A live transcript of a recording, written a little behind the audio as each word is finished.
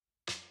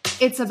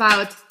It's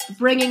about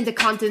bringing the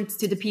content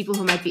to the people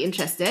who might be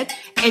interested.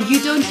 And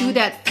you don't do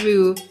that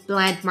through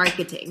bland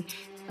marketing.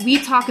 We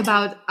talk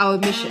about our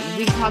mission.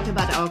 We talk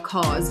about our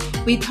cause.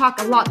 We talk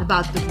a lot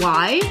about the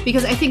why,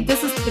 because I think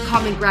this is the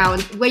common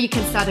ground where you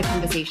can start a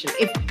conversation.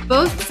 If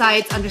both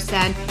sides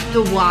understand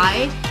the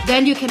why,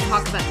 then you can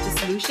talk about the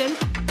solution.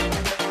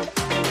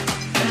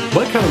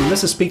 Welcome.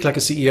 This is Speak Like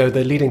a CEO,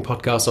 the leading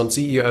podcast on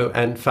CEO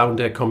and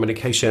founder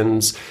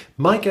communications.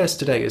 My guest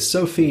today is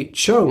Sophie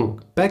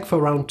Chung, back for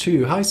round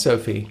 2. Hi,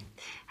 Sophie.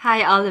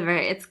 Hi, Oliver.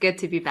 It's good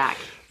to be back.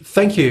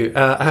 Thank you.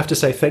 I have to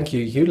say thank you.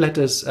 You let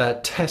us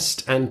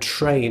test and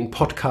train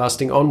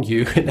podcasting on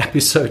you in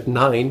episode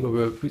 9. We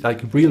were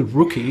like real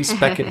rookies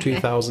back in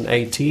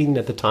 2018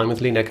 at the time with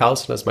Lena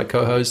Carlson as my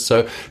co-host.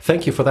 So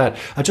thank you for that.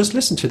 I just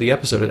listened to the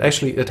episode.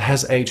 It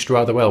has aged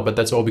rather well, but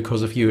that's all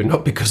because of you and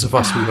not because of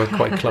us. We were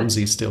quite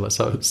clumsy still as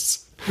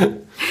hosts.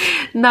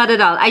 Not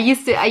at all. I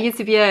used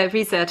to be a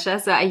researcher,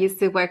 so I used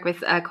to work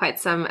with quite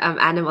some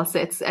animals. So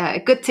it's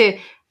good to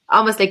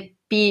almost like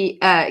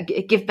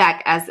give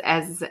back as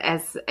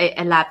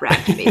a lab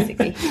rat,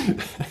 basically.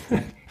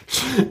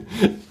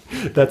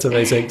 That's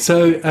amazing.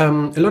 So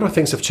a lot of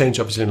things have changed,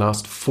 obviously, in the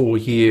last 4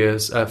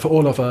 years for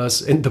all of us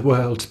in the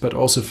world, but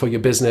also for your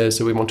business.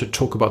 So we want to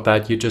talk about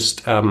that. You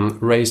just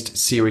raised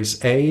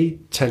Series A,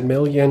 10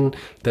 million.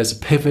 There's a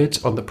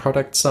pivot on the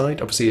product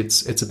side. Obviously,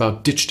 it's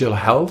about digital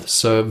health.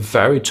 So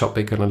very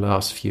topical in the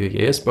last few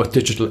years, both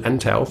digital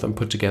and health and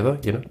put together,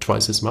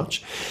 twice as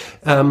much.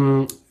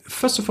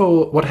 First of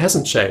all, what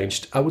hasn't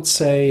changed? I would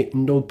say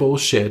no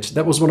bullshit.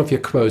 That was one of your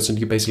quotes, and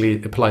you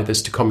basically apply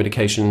this to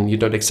communication. You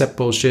don't accept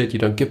bullshit, you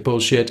don't give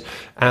bullshit,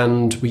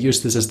 and we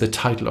use this as the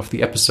title of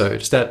the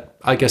episode.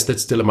 I guess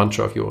that's still a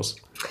mantra of yours.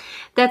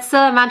 That's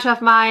still a mantra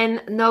of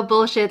mine. No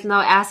bullshit, no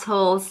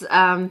assholes.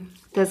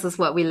 This is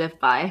what we live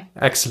by.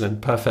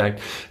 Excellent. Perfect.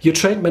 You're a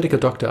trained medical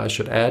doctor, I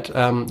should add.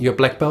 You're a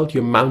black belt,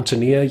 you're a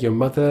mountaineer, you're a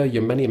mother,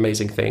 you're many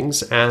amazing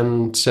things.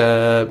 And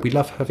we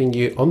love having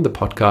you on the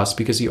podcast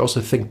because you also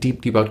think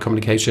deeply about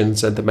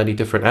communications and the many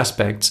different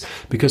aspects,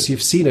 because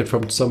you've seen it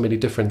from so many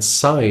different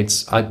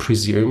sides, I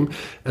presume,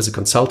 as a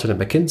consultant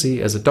at McKinsey,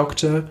 as a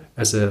doctor,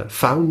 as a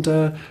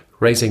founder,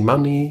 raising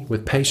money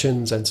with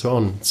patients and so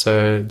on.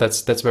 So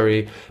that's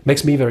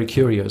makes me very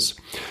curious.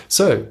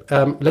 So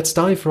let's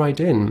dive right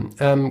in.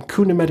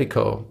 Kuhne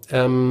Medical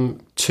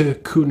to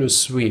Kuhne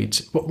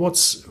Suite.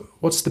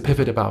 What's the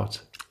pivot about?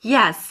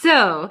 Yeah,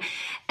 so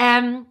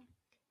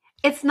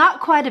it's not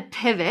quite a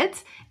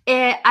pivot.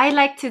 I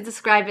like to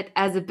describe it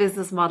as a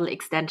business model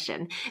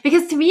extension,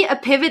 because to me, a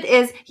pivot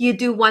is you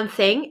do one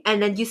thing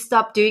and then you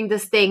stop doing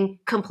this thing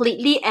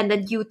completely and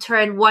then you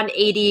turn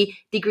 180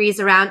 degrees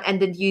around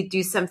and then you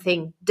do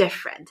something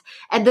different.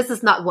 And this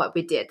is not what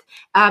we did.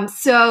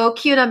 So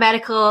Kuhne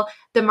Medical,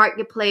 the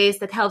marketplace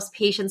that helps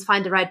patients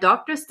find the right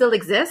doctor, still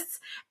exists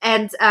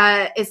and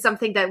is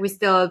something that we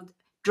still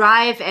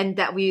drive and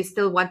that we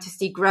still want to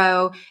see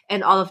grow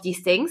and all of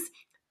these things.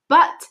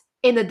 But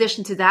in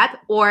addition to that,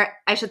 or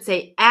I should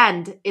say,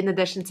 and in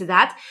addition to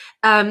that,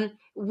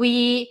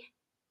 we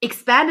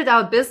expanded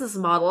our business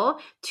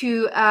model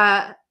to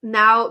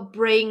now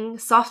bring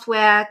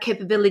software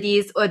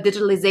capabilities or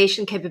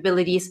digitalization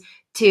capabilities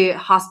to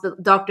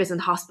doctors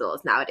and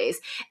hospitals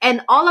nowadays. And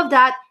all of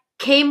that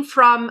came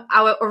from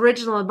our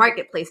original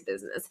marketplace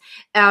business.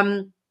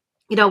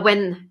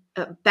 When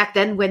back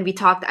then when we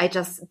talked, I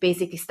just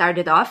basically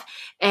started off,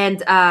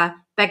 and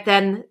back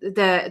then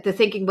the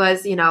thinking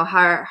was,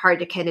 how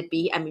hard can it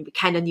be? I mean, we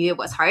kind of knew it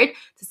was hard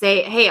to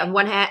say, hey, on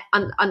one hand,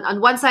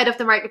 on one side of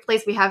the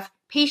marketplace we have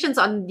patients,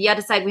 on the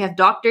other side we have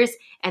doctors,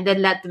 and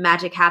then let the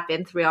magic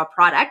happen through our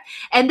product.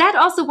 And that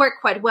also worked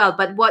quite well.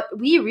 But what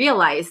we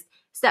realized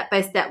step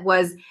by step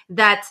was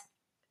that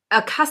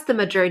a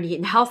customer journey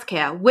in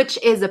healthcare,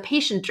 which is a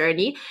patient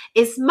journey,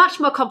 is much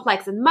more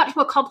complex and much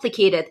more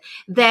complicated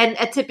than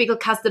a typical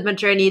customer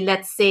journey,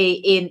 let's say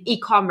in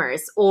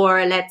e-commerce,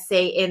 or let's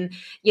say in,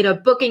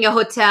 booking a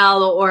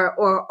hotel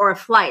or a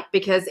flight,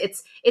 because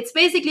it's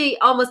basically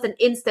almost an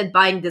instant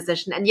buying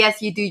decision. And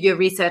yes, you do your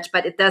research,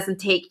 but it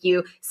doesn't take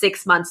you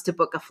 6 months to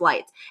book a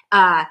flight,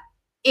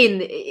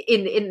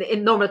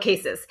 in normal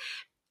cases.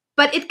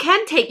 But it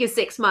can take you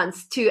 6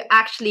 months to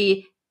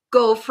actually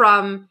go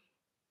from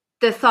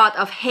the thought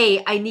of,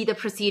 hey, I need a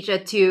procedure,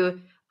 to,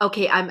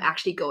 okay, I'm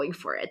actually going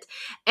for it.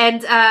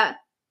 And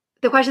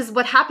the question is,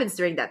 what happens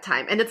during that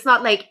time? And it's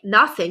not like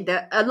nothing.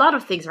 A lot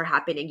of things are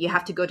happening. You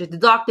have to go to the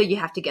doctor. You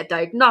have to get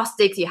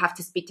diagnostics. You have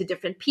to speak to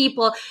different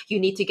people. You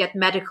need to get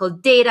medical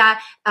data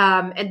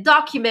and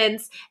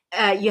documents.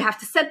 You have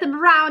to send them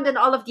around and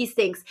all of these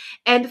things.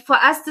 And for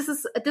us, this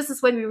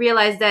is when we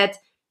realized that,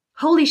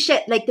 holy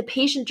shit, like the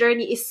patient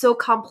journey is so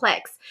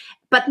complex,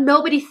 but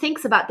nobody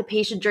thinks about the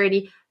patient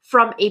journey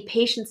from a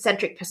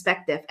patient-centric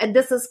perspective. And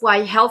this is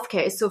why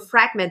healthcare is so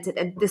fragmented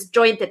and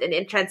disjointed and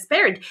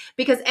intransparent,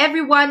 because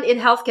everyone in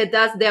healthcare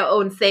does their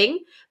own thing,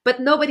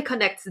 but nobody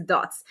connects the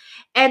dots.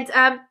 And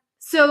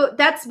so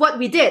that's what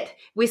we did.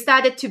 We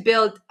started to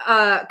build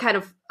kind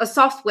of a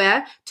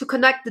software to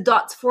connect the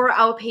dots for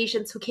our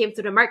patients who came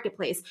to the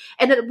marketplace.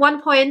 And at one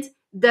point,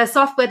 the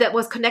software that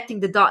was connecting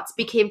the dots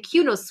became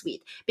QNO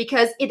Suite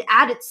because it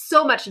added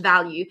so much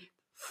value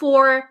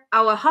for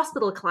our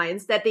hospital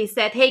clients that they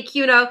said, hey,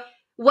 QNO,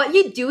 what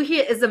you do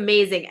here is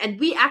amazing. And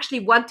we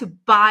actually want to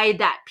buy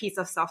that piece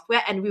of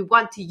software and we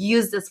want to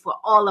use this for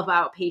all of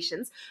our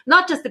patients,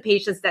 not just the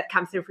patients that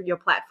come through your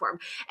platform.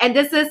 And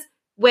this is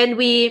when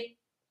we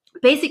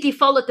basically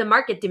followed the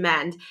market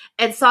demand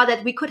and saw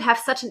that we could have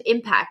such an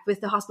impact with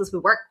the hospitals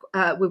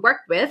we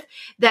worked with,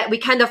 that we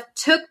kind of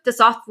took the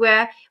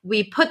software,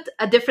 we put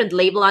a different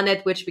label on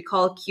it, which we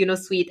call QNO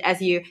Suite,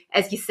 as you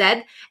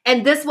said.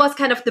 And this was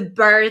kind of the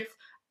birth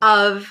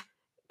of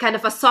kind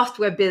of a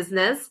software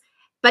business.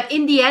 But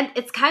in the end,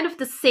 it's kind of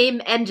the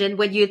same engine.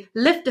 When you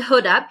lift the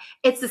hood up,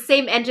 it's the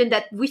same engine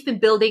that we've been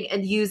building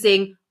and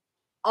using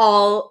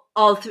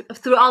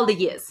through all the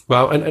years.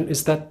 Wow. And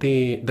is that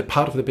the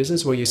part of the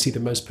business where you see the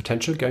most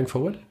potential going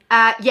forward?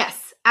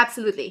 Yes,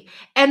 absolutely.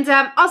 And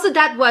also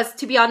that was,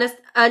 to be honest,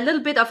 a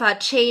little bit of a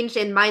change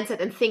in mindset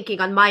and thinking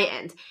on my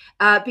end.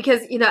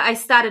 Because, I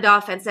started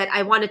off and said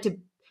I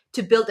wanted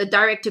to build a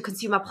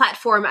direct-to-consumer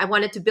platform. I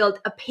wanted to build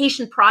a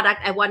patient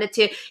product. I wanted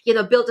to,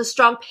 build a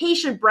strong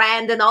patient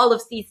brand and all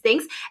of these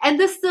things. And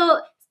this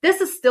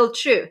is still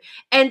true.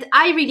 And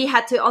I really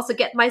had to also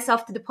get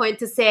myself to the point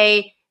to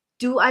say,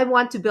 do I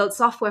want to build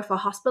software for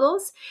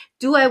hospitals?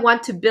 Do I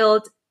want to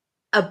build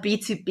a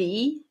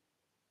B2B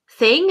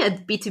thing, a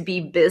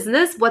B2B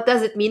business? What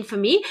does it mean for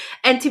me?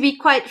 And to be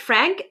quite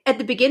frank, at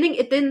the beginning,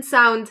 it didn't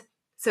sound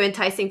so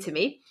enticing to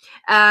me.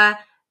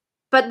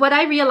 But what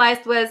I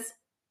realized was,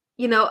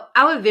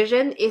 our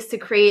vision is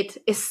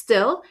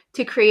still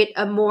to create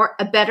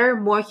a better,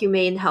 more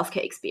humane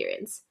healthcare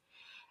experience.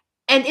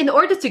 And in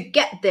order to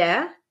get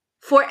there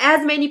for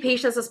as many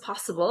patients as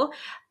possible,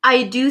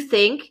 I do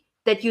think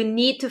that you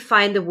need to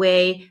find a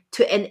way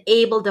to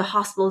enable the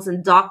hospitals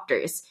and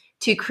doctors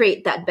to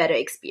create that better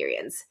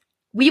experience.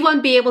 We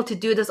won't be able to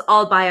do this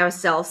all by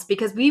ourselves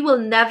because we will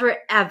never,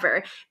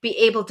 ever be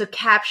able to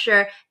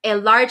capture a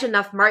large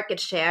enough market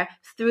share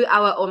through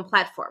our own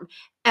platform.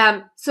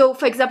 So,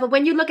 for example,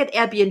 when you look at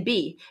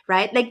Airbnb,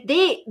 right, like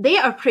they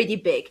are pretty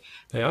big.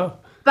 They are.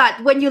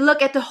 But when you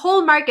look at the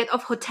whole market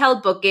of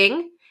hotel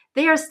booking,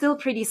 they are still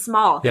pretty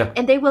small. Yeah.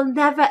 And they will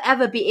never,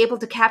 ever be able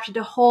to capture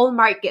the whole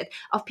market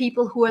of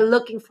people who are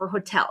looking for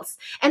hotels.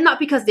 And not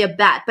because they're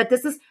bad, but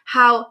this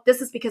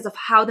is because of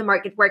how the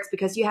market works,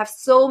 because you have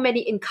so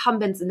many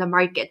incumbents in the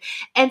market.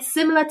 And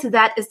similar to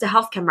that is the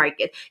healthcare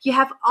market. You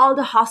have all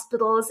the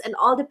hospitals and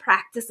all the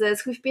practices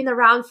who've been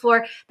around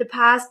for the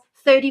past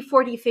 30,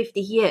 40,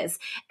 50 years.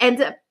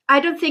 And I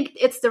don't think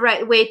it's the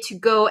right way to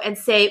go and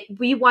say,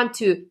 we want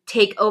to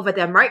take over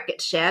their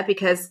market share,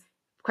 because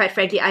quite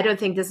frankly, I don't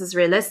think this is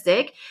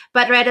realistic,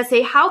 but rather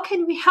say, how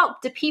can we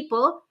help the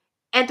people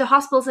and the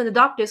hospitals and the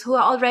doctors who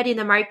are already in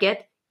the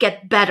market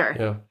get better?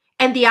 Yeah.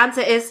 And the answer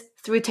is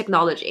through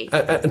technology.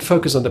 And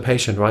focus on the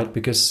patient, right?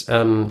 Because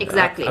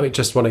exactly. I mean,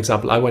 just one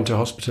example. I went to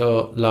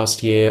hospital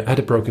last year. I had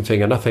a broken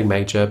finger, nothing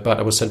major, but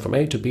I was sent from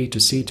A to B to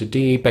C to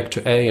D, back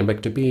to A and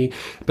back to B.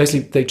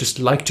 Basically, they just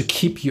like to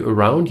keep you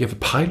around. You have a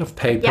pile of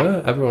paper.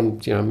 Yeah.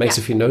 Everyone, makes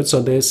a few notes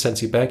on this,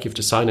 sends you back. You have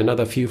to sign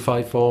another few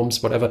 5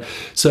 forms, whatever.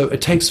 So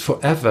it takes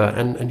forever,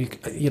 and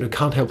you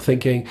can't help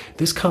thinking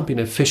this can't be an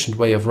efficient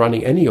way of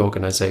running any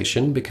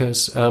organization,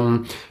 because a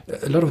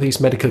lot of these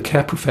medical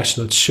care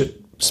professionals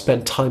should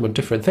spend time on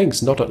different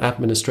things, not on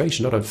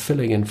administration, not on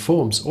filling in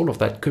forms. All of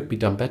that could be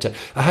done better.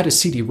 I had a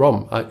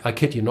CD-ROM. I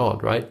kid you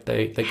not, right?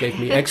 They gave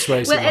me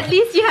X-rays. Well, at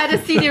least you had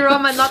a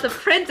CD-ROM and not a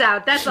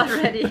printout. That's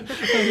already.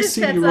 A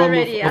CD-ROM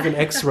of an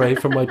X-ray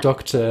from my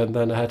doctor, and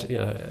then I had.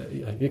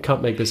 You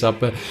can't make this up.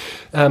 But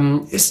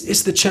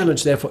is the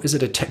challenge therefore? Is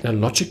it a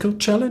technological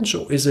challenge,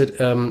 or is it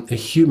a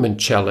human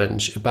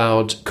challenge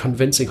about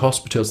convincing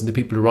hospitals and the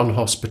people who run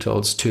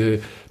hospitals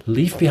to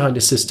leave behind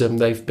a system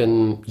they've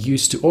been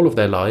used to all of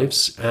their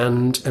lives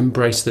and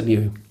embrace the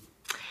new?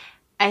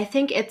 I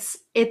think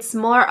it's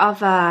more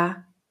of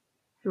a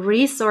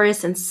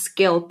resource and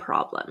skill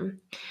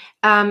problem.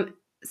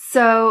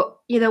 So,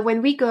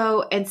 when we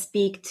go and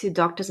speak to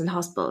doctors and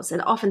hospitals,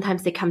 and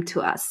oftentimes they come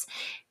to us,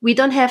 we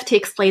don't have to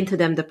explain to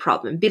them the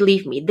problem.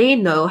 Believe me, they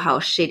know how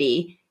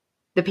shitty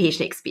the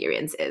patient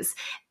experience is.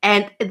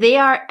 And they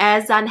are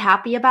as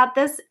unhappy about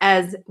this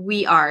as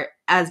we are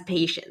as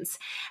patients.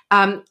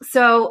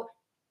 So,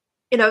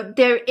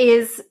 there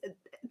is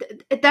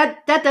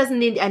that doesn't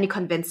need any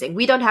convincing.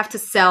 We don't have to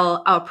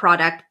sell our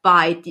product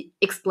by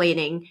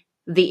explaining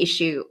the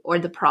issue or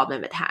the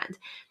problem at hand.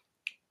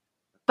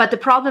 But the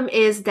problem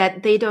is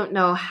that they don't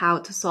know how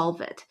to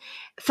solve it.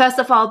 First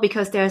of all,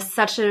 because there's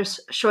such a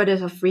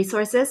shortage of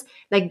resources.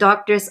 Like,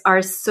 doctors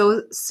are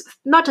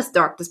not just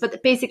doctors,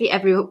 but basically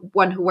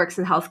everyone who works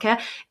in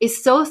healthcare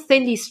is so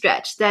thinly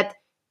stretched that,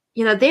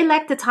 they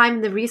lack the time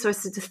and the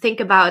resources to think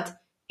about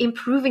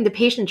improving the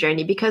patient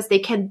journey, because they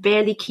can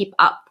barely keep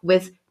up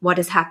with what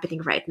is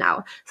happening right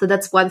now. So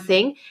that's one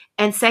thing.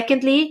 And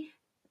secondly,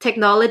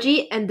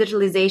 technology and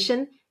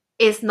digitalization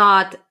is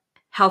not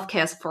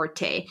healthcare's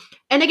forte.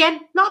 And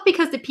again, not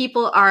because the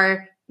people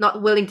are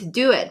not willing to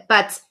do it,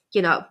 but,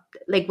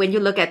 like when you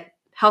look at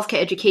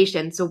healthcare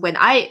education. So when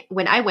I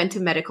went to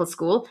medical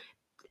school,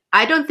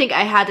 I don't think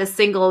I had a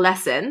single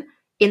lesson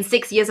in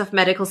 6 years of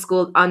medical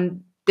school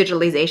on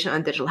digitalization,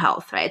 on digital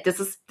health, right? This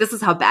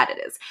is how bad it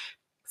is.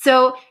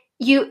 So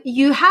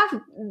you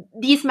have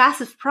these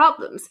massive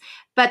problems,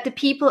 but the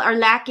people are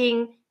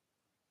lacking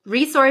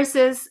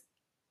resources,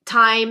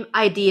 time,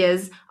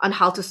 ideas on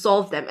how to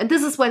solve them. And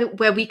this is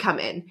where we come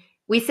in.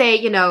 We say,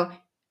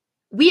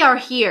 we are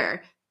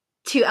here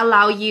to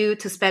allow you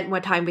to spend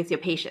more time with your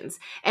patients.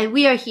 And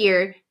we are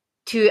here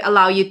to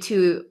allow you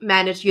to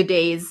manage your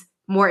days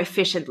more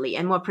efficiently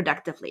and more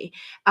productively.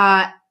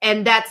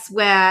 And that's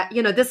where,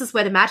 this is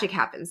where the magic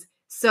happens.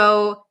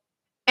 So,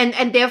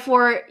 and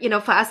therefore,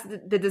 for us,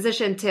 the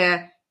decision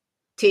to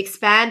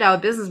expand our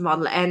business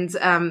model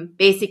and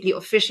basically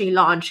officially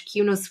launch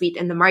QNO Suite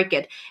in the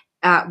market,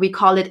 we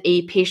call it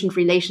a patient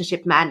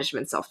relationship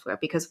management software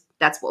because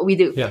that's what we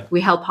do. Yeah.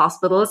 We help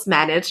hospitals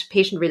manage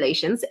patient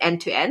relations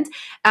end to end.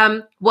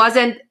 It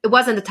wasn't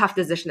a tough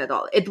decision at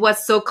all. It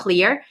was so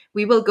clear.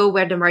 We will go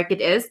where the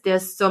market is.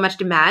 There's so much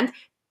demand.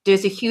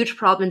 There's a huge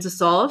problem to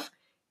solve.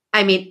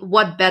 I mean,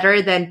 what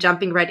better than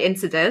jumping right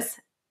into this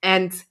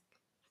and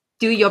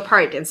do your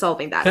part in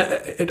solving that?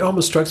 It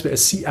almost strikes me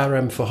as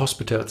CRM for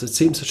hospitals. It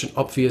seems such an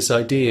obvious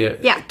idea.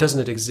 Yeah. Doesn't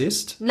it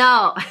exist?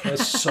 No.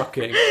 That's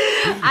shocking.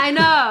 I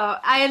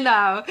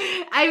know.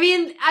 I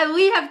mean,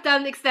 we have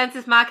done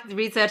extensive market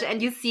research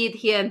and you see it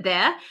here and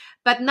there,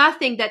 but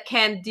nothing that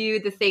can do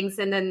the things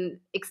in an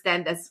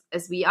extent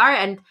as we are.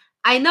 And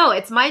I know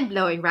it's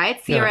mind-blowing,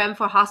 right? CRM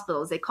for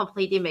hospitals, it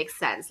completely makes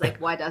sense. Like,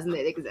 why doesn't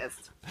it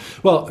exist?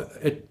 Well,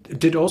 it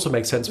did also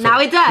make sense.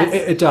 Now it does.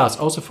 It does.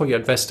 Also for your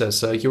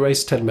investors. You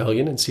raised 10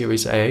 million in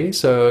Series A.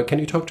 So can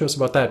you talk to us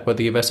about that? Were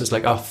the investors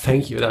like, oh,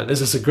 thank you. This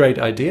is a great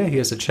idea.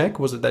 Here's a check.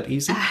 Was it that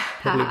easy?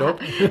 Probably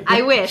not.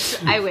 I wish.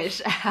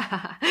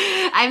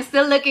 I'm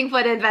still looking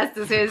for the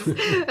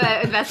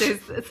investors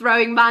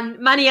throwing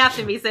money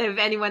after me. So if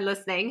anyone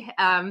listening,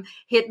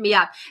 hit me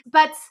up.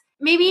 But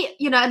maybe,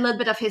 a little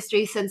bit of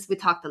history since we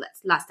talked the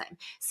last time.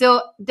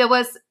 So there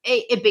was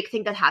a big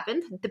thing that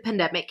happened, the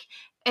pandemic.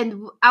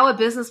 And our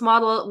business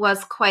model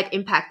was quite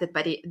impacted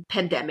by the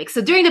pandemic.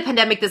 So during the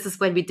pandemic, this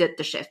is when we did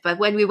the shift. But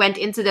when we went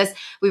into this,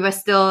 we were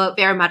still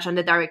very much on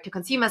the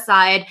direct-to-consumer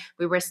side.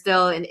 We were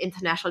still in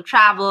international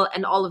travel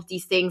and all of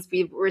these things.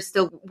 We were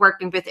still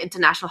working with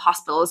international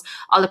hospitals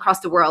all across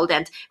the world.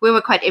 And we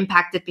were quite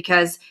impacted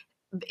because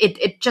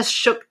it just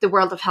shook the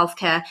world of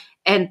healthcare.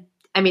 And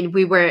I mean,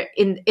 we were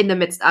in the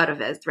midst out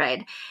of it,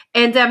 right?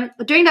 And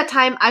during that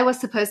time, I was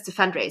supposed to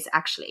fundraise,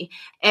 actually.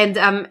 And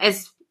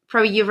as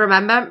probably you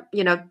remember,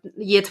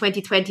 year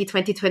 2020,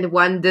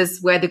 2021,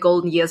 this were the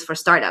golden years for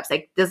startups.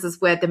 Like, this is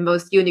where the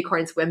most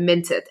unicorns were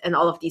minted and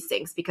all of these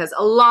things, because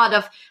a lot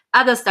of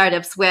other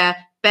startups were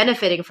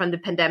benefiting from the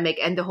pandemic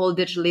and the whole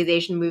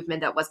digitalization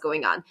movement that was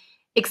going on,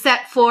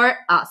 except for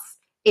us,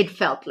 it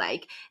felt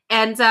like.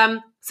 And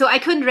so I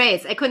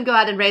couldn't go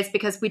out and raise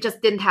because we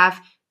just didn't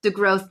have the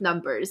growth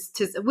numbers.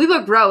 We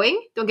were growing,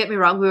 don't get me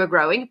wrong, we were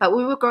growing, but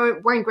we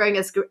weren't growing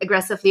as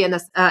aggressively and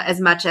as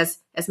much as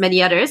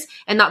many others.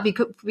 And not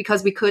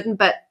because we couldn't,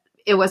 but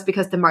it was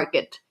because the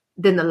market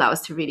didn't allow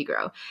us to really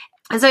grow.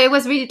 And so it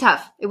was really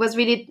tough. It was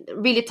really,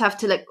 really tough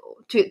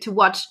to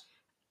watch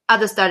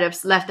other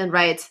startups left and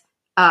right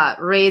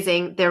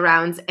raising their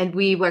rounds. And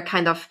we were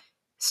kind of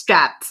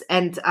strapped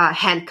and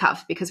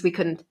handcuffed because we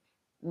couldn't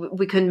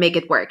make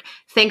it work.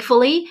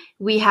 Thankfully,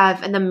 we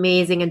have an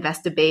amazing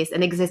investor base,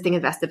 an existing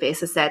investor base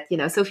who said,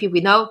 Sophie,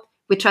 we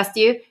trust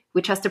you.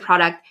 We trust the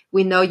product.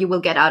 We know you will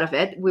get out of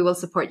it. We will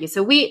support you.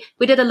 So we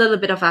did a little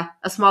bit of a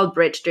small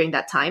bridge during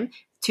that time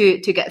to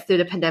get through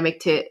the pandemic,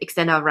 to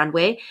extend our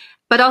runway.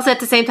 But also at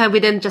the same time, we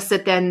didn't just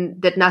sit there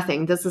and did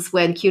nothing. This is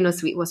when QNO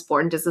Suite was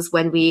born. This is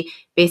when we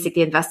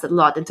basically invested a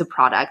lot into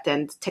product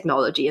and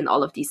technology and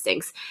all of these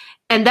things.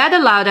 And that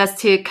allowed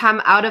us to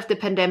come out of the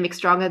pandemic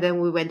stronger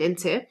than we went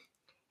into.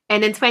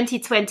 And in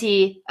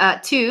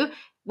 2022,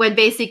 when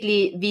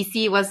basically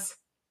VC was,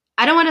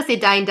 I don't want to say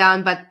dying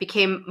down, but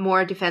became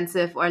more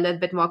defensive or a little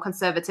bit more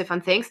conservative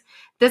on things,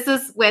 this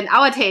is when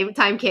our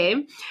time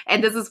came.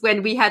 And this is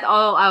when we had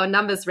all our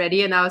numbers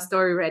ready and our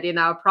story ready and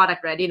our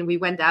product ready. And we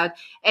went out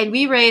and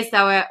we raised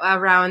our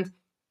round.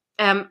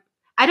 I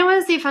don't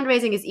want to say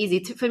fundraising is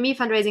easy. For me,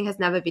 fundraising has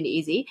never been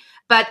easy,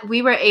 but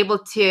we were able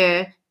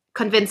to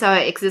convince our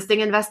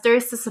existing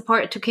investors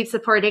to keep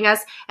supporting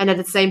us. And at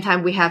the same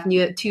time, we have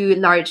two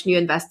large new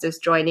investors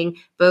joining,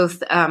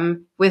 both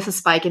with a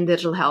spike in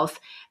digital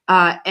health.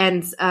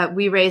 And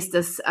we raised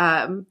this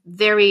in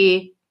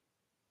a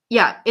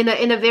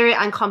very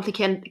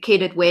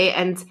uncomplicated way,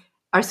 and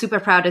are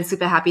super proud and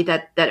super happy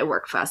that it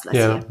worked for us last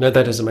year. Yeah, no,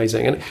 that is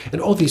amazing.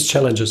 And all these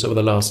challenges over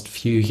the last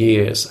few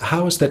years,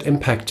 how has that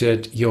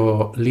impacted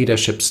your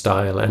leadership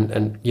style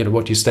and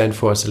what you stand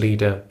for as a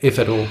leader, if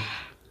at all?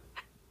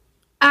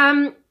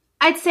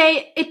 I'd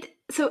say it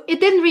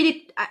didn't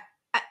really,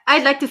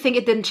 I'd like to think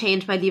it didn't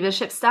change my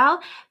leadership style,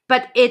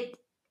 but it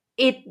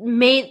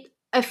made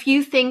a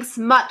few things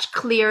much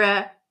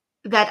clearer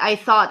that I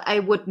thought I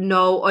would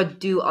know or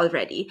do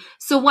already.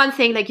 So one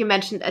thing, like you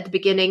mentioned at the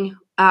beginning,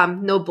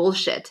 no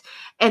bullshit.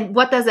 And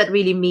what does that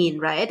really mean,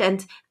 right?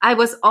 And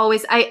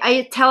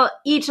I tell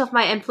each of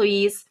my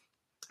employees,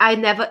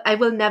 I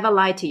will never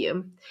lie to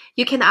you.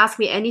 You can ask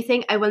me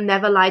anything. I will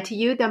never lie to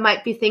you. There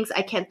might be things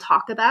I can't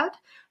talk about,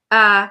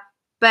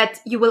 but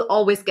you will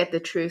always get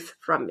the truth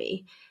from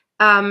me.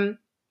 But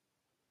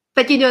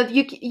you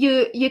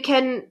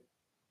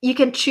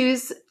can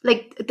choose,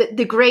 like,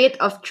 the grade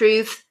of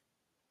truth.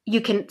 You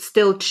can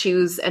still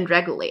choose and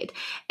regulate.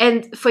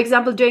 And for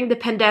example, during the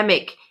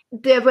pandemic,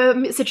 there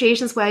were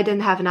situations where I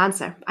didn't have an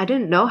answer. I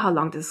didn't know how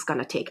long this is going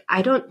to take.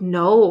 I don't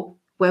know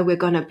where we're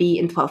going to be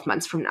in 12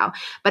 months from now.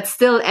 But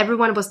still,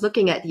 everyone was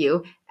looking at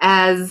you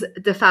as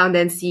the founder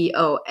and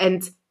CEO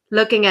and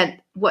looking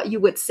at what you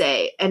would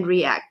say and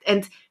react.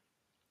 And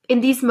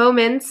in these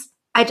moments,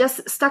 I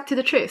just stuck to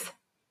the truth.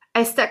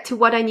 I stuck to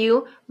what I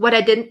knew, what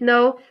I didn't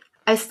know.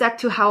 I stuck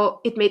to how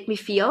it made me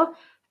feel,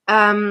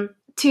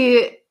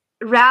 to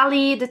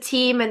rally the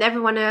team and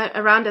everyone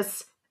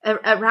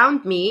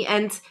around me.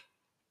 And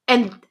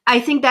I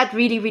think that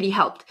really, really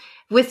helped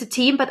with the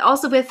team, but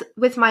also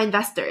with my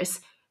investors.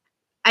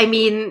 I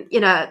mean,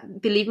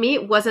 believe me,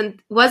 it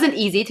wasn't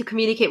easy to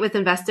communicate with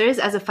investors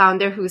as a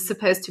founder who's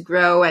supposed to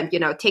grow and,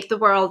 take the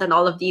world and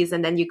all of these.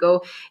 And then you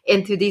go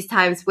into these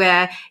times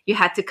where you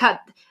had to kind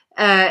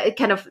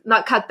of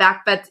not cut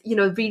back, but,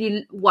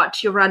 really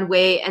watch your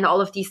runway and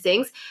all of these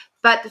things.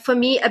 But for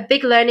me, a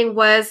big learning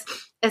was,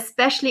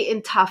 especially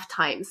in tough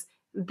times,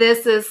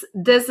 this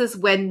is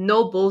when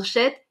no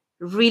bullshit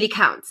really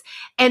counts.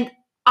 And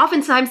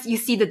oftentimes you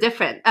see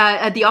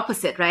the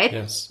opposite, right?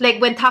 Yes. Like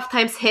when tough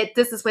times hit,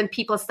 this is when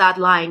people start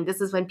lying.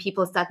 This is when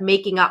people start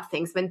making up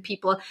things, when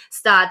people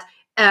start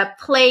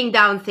playing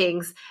down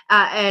things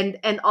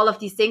and all of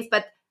these things.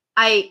 But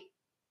I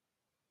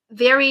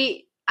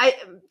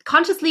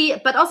consciously,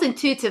 but also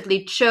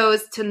intuitively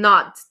chose to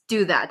not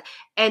do that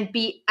and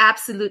be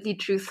absolutely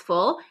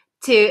truthful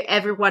to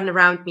everyone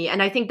around me.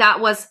 And I think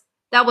that was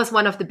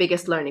one of the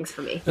biggest learnings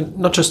for me. And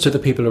not just to the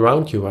people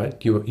around you, right?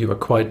 You were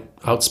quite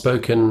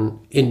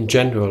outspoken in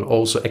general,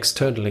 also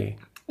externally.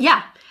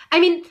 Yeah. I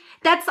mean,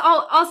 that's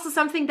also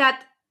something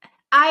that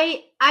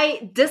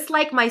I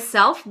dislike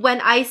myself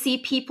when I see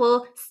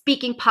people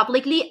speaking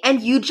publicly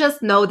and you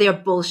just know they're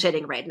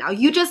bullshitting right now.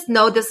 You just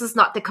know this is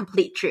not the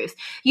complete truth.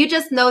 You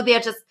just know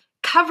they're just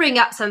covering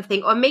up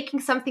something or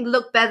making something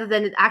look better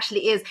than it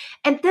actually is.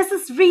 And this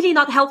is really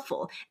not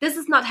helpful. This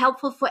is not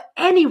helpful for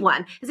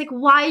anyone. It's like,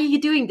 why are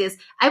you doing this?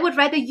 I would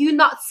rather you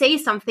not say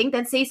something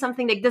than say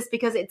something like this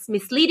because it's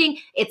misleading,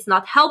 it's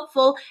not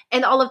helpful,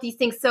 and all of these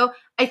things. So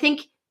I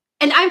think,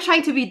 and I'm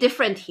trying to be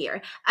different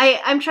here.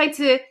 I'm trying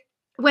to,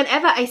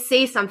 whenever I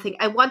say something,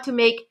 I want to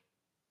make,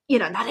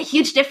 not a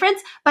huge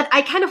difference, but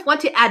I kind of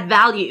want to add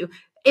value.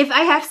 If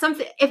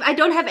I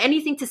don't have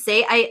anything to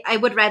say, I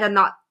would rather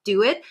not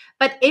do it.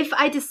 But if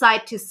I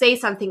decide to say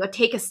something or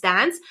take a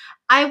stance,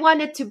 I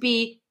want it to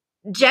be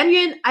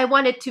genuine. I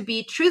want it to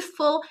be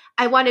truthful.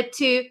 I want it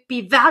to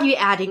be value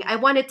adding. I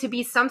want it to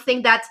be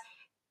something that,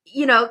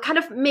 kind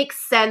of makes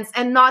sense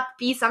and not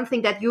be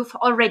something that you've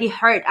already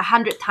heard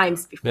 100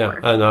 times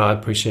before. Yeah, I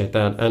appreciate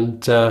that.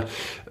 And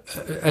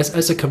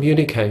as a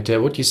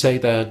communicator, would you say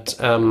that,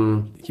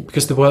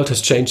 because the world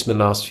has changed in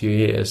the last few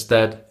years,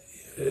 that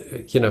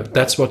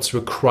that's what's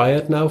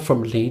required now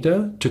from a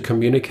leader to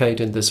communicate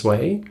in this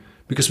way?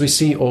 Because we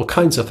see all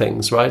kinds of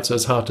things, right? So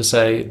it's hard to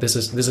say this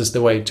is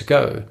the way to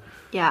go.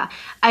 Yeah,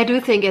 I do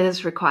think it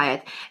is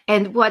required.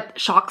 And what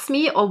shocks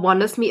me or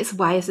wonders me is,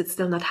 why is it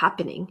still not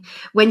happening?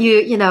 When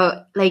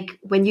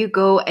when you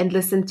go and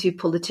listen to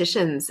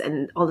politicians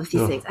and all of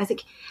these things, I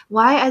think,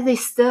 why are they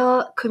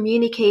still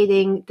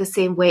communicating the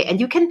same way? And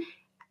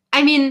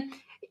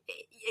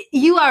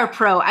you are a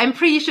pro. I'm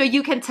pretty sure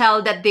you can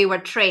tell that they were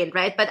trained,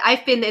 right? But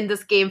I've been in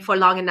this game for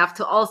long enough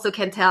to also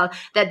can tell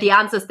that the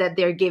answers that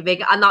they're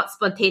giving are not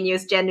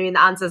spontaneous, genuine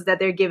answers that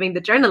they're giving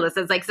the journalists.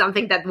 It's like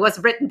something that was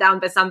written down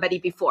by somebody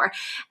before.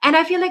 And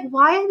I feel like,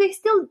 why are they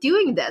still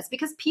doing this?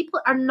 Because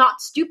people are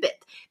not stupid.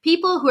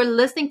 People who are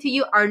listening to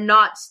you are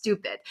not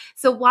stupid.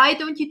 So why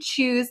don't you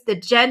choose the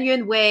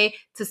genuine way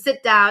to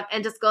sit down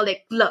and just go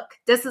like, look,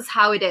 this is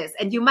how it is.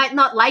 And you might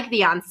not like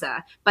the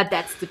answer, but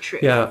that's the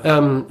truth. Yeah.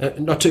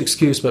 Not to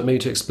excuse, but maybe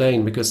to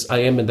explain, because I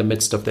am in the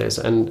midst of this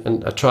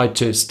and I try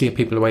to steer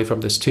people away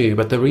from this too.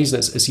 But the reason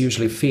is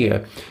usually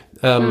fear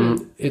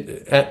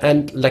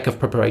and lack of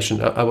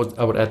preparation. I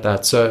would add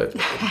that. So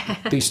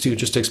these two,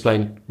 just to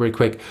explain very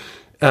quick.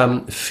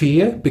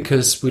 Fear,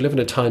 because we live in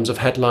a times of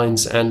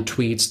headlines and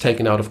tweets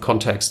taken out of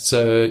context.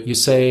 So you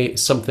say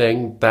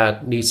something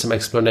that needs some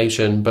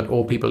explanation, but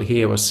all people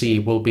hear or see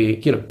will be,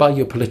 by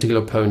your political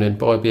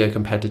opponent, or by a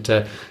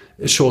competitor,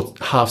 a short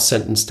half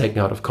sentence taken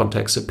out of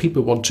context. So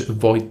people want to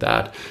avoid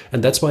that.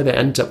 And that's why they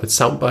end up with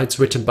sound bites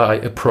written by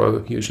a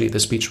pro, usually the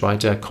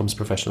speechwriter, comms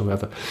professional,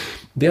 whoever.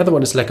 The other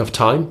one is lack of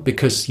time,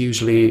 because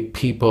usually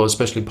people,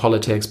 especially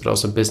politics, but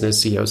also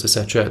business CEOs,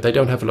 etc., they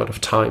don't have a lot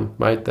of time,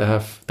 right?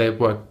 They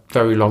work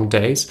very long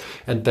days,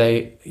 and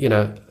they,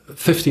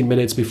 15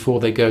 minutes before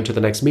they go into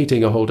the next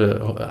meeting or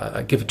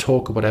give a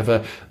talk or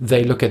whatever,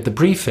 they look at the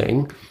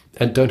briefing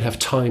and don't have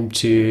time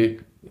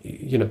to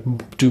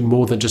do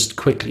more than just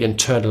quickly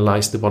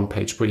internalize the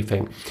one-page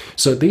briefing.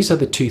 So these are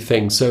the two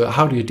things. So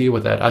how do you deal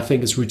with that? I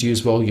think it's reduce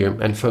volume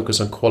and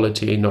focus on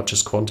quality, not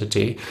just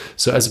quantity.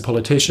 So as a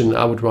politician,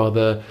 I would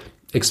rather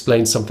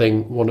explain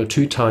something 1 or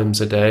 2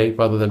 times a day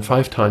rather than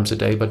 5 times a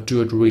day, but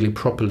do it really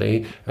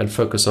properly and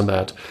focus on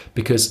that,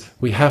 because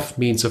we have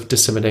means of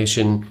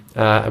dissemination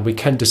and we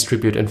can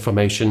distribute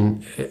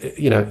information.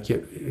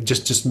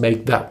 Just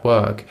make that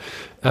work.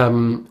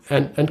 And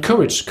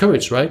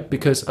courage, right?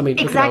 Because I mean,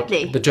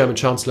 exactly. The German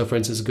Chancellor, for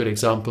instance, is a good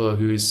example.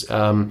 Who's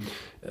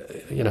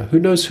who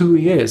knows who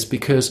he is,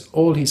 because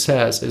all he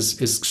says is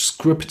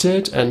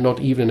scripted and not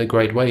even in a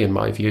great way, in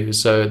my view.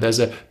 So there's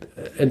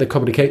in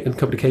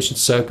communication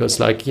circles,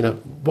 like,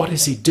 what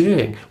is he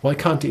doing? Why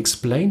can't he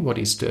explain what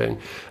he's doing?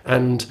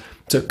 And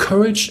so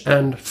courage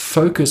and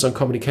focus on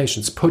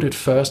communications, put it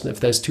first, and if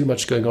there's too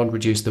much going on,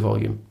 reduce the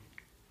volume.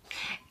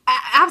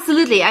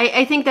 Absolutely.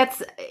 I think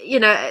that's,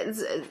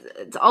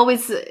 it's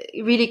always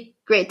really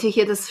great to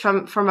hear this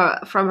from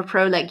a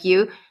pro like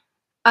you.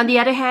 On the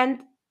other hand,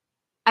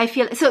 I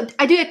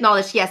do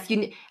acknowledge, yes,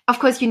 of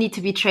course you need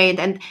to be trained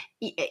and,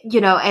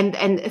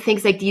 and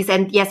things like these.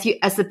 And yes,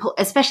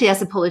 especially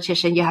as a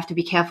politician, you have to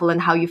be careful in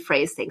how you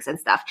phrase things and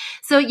stuff.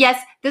 So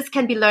yes, this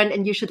can be learned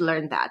and you should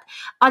learn that.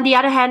 On the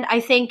other hand, I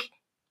think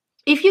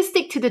if you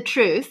stick to the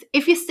truth,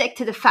 if you stick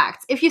to the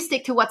facts, if you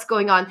stick to what's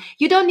going on,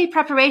 you don't need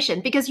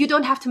preparation, because you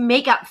don't have to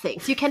make up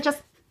things. You can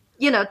just,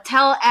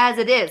 tell as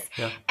it is.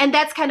 Yeah. And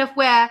that's kind of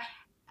where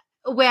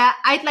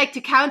I'd like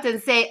to counter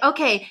and say,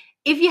 okay,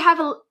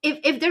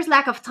 if there's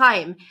lack of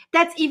time,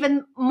 that's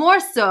even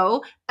more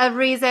so a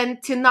reason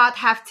to not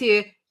have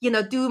to,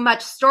 do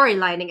much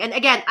storylining. And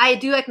again, I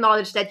do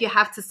acknowledge that you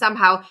have to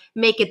somehow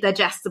make it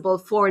digestible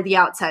for the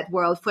outside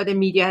world, for the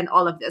media and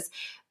all of this.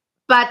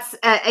 But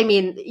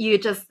you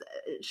just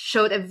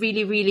showed a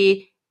really,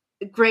 really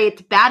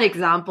great bad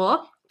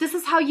example. This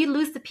is how you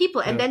lose the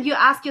people. And then you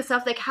ask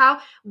yourself, like,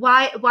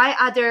 why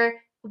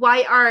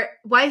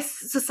is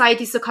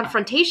society so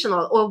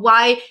confrontational, or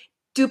why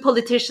do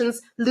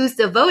politicians lose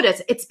their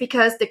voters? It's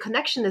because the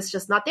connection is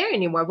just not there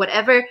anymore.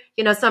 Whatever,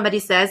 somebody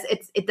says,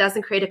 it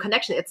doesn't create a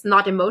connection. It's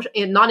not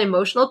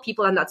non-emotional.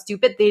 People are not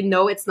stupid. They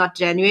know it's not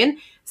genuine.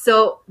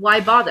 So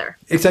why bother?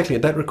 Exactly.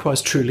 That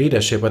requires true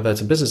leadership, whether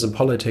it's in business and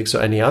politics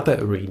or any other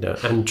arena.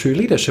 And true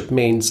leadership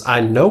means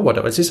I know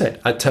as you said,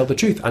 I tell the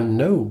truth. I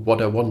know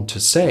what I want to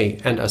say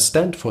and I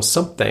stand for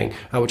something.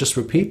 I will just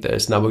repeat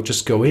this and I will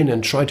just go in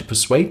and try to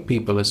persuade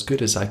people as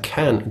good as I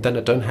can. And then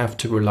I don't have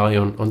to rely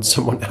on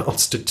someone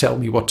else to tell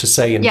me what to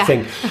say and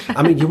think.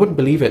 I mean, you wouldn't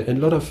believe it. In a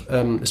lot of,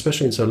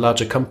 especially in so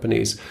larger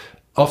companies,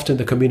 often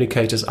the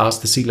communicators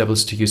ask the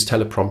C-levels to use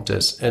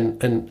teleprompters.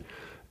 And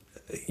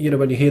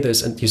when you hear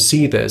this and you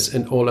see this,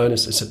 in all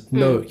earnestness,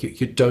 no,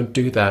 you don't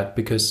do that,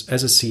 because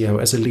as a CEO,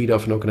 as a leader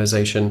of an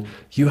organization,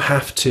 you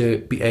have to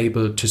be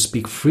able to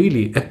speak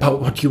freely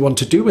about what you want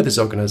to do with this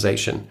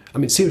organization. I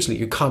mean, seriously,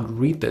 you can't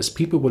read this.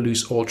 People will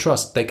lose all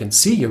trust. They can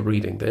see you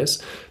reading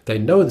this. They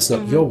know it's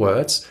not your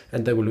words,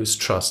 and they will lose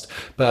trust.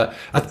 But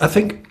I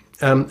think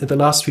in the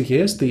last few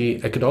years,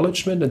 the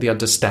acknowledgement and the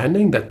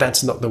understanding that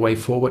that's not the way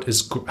forward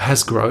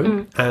has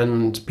grown.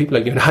 And people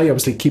like you and I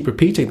obviously keep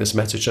repeating this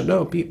message. And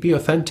no, be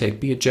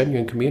authentic, be a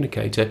genuine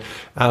communicator,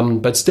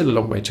 but still a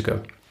long way to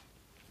go.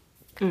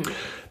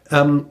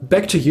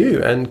 Back to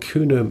you and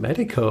Kuno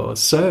Medical.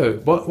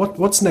 So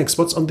what's next?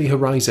 What's on the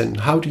horizon?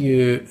 How do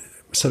you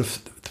sort of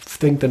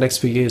think the next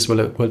few years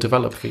will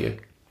develop for you?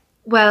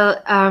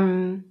 Well,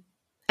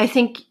 I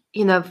think,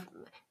 in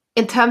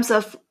terms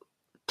of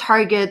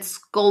targets,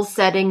 goal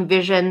setting,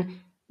 vision,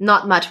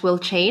 not much will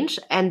change.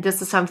 And this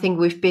is something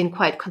we've been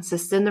quite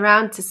consistent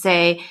around, to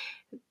say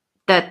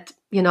that,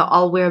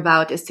 all we're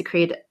about is to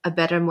create a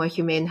better, more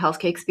humane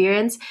healthcare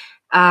experience.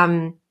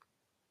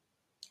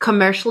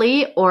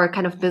 Commercially or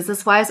kind of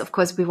business wise, of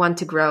course, we want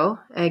to grow,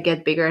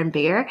 get bigger and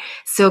bigger.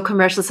 So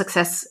commercial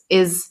success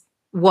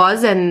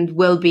was and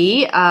will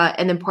be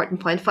an important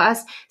point for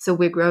us. So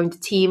we're growing the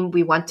team.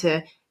 We want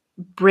to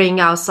bring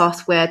our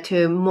software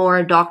to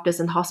more doctors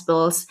and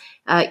hospitals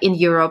in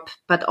Europe,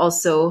 but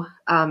also,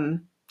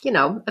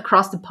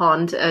 across the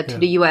pond to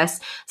the US.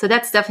 So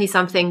that's definitely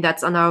something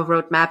that's on our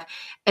roadmap.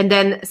 And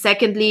then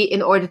secondly,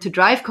 in order to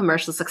drive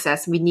commercial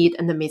success, we need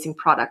an amazing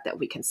product that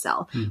we can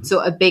sell. So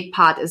a big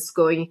part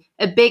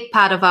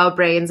of our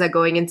brains are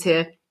going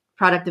into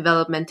product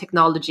development,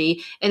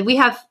 technology. And we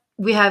have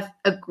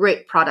a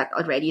great product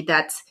already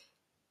that,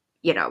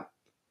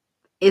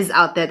 is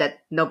out there, that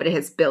nobody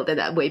has built it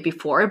that way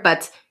before,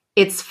 but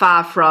it's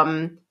far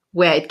from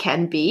where it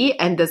can be.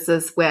 And this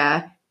is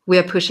where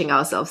we're pushing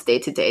ourselves day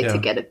to day to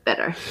get it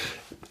better.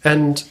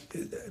 And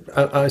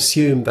I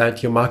assume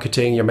that your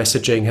marketing, your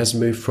messaging has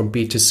moved from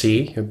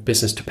B2C,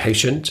 business to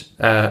patient,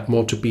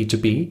 more to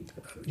B2B,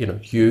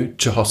 you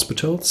to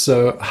hospitals.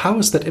 So how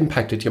has that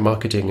impacted your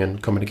marketing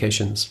and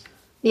communications?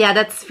 Yeah,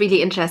 that's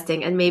really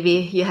interesting. And maybe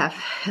you have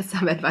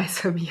some advice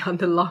for me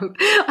along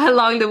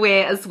the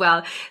way as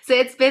well. So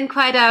it's been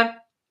quite a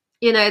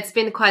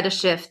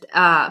shift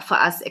for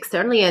us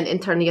externally and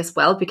internally as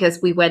well,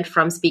 because we went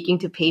from speaking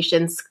to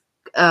patients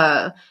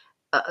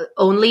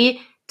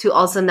only to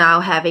also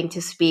now having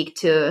to speak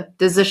to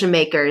decision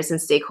makers and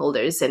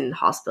stakeholders in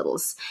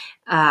hospitals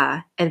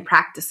and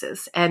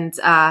practices. And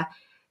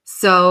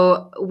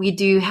so we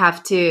do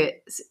have to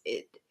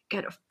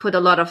kind of put a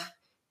lot of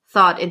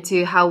thought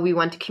into how we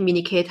want to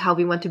communicate, how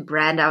we want to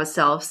brand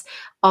ourselves.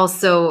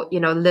 Also,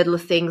 little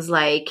things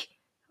like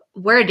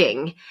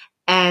wording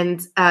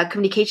and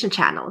communication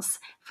channels.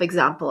 For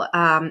example,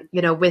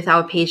 with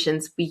our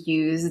patients, we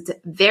used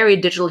very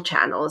digital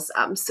channels,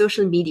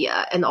 social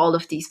media, and all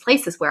of these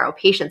places where our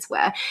patients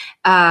were.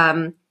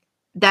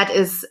 That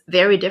is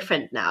very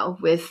different now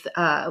with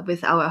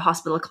our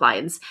hospital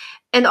clients,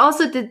 and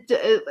also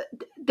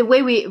the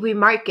way we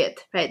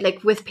market, right?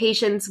 Like with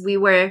patients, we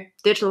were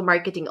digital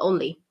marketing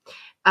only.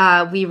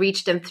 We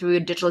reached them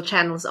through digital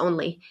channels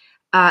only,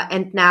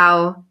 and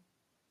now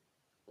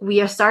we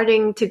are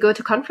starting to go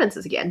to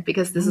conferences again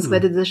because this is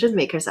where the decision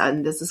makers are,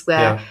 and this is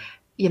where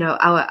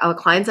our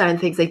clients are, and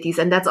things like these.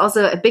 And that's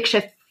also a big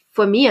shift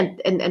for me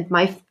and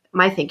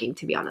my thinking,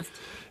 to be honest.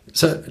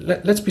 So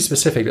let's be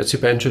specific. That's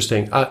super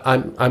interesting.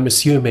 I'm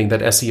assuming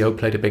that SEO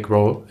played a big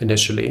role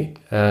initially,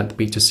 the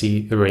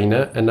B2C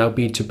arena, and now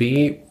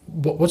B2B.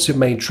 What's your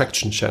main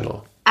traction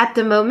channel? At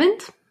the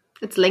moment,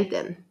 it's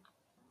LinkedIn.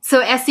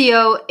 So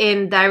SEO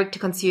in direct to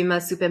consumer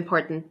is super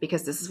important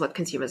because this is what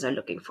consumers are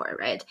looking for,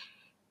 right?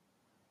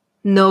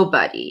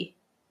 Nobody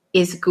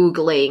is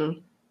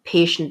Googling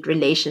patient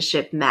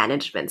relationship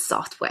management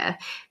software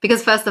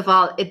because, first of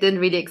all, it didn't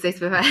really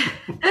exist before.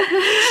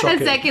 And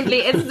secondly,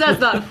 it's just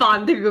not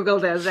fun to Google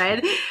this,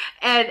 right?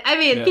 And I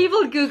mean,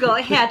 people Google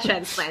hair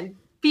transplant,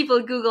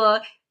 people Google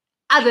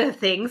other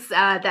things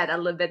that are a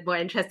little bit more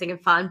interesting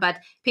and fun, but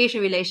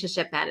patient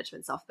relationship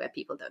management software,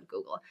 people don't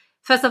Google.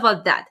 First of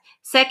all, that.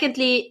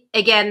 Secondly,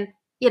 again,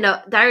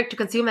 direct to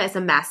consumer is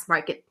a mass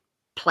market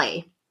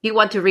play. You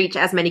want to reach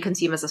as many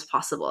consumers as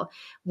possible.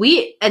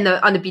 On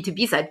the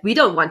B2B side, we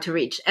don't want to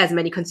reach as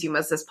many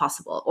consumers as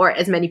possible or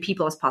as many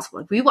people as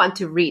possible. We want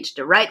to reach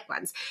the right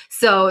ones.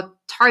 So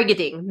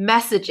targeting,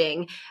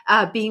 messaging,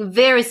 being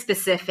very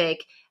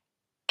specific,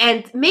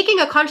 and making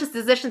a conscious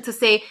decision to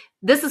say,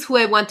 this is who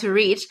I want to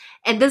reach,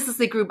 and this is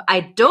the group I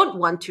don't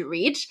want to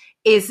reach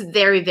is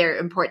very, very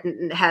important,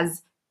 and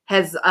has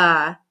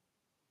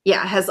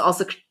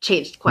also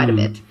changed quite a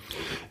bit.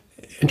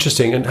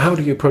 Interesting. And how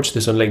do you approach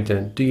this on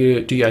LinkedIn? Do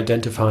you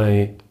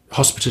identify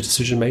hospital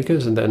decision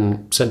makers and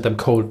then send them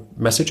cold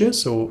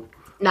messages, or?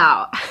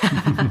 No,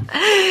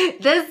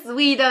 this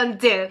we don't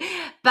do.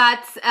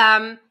 But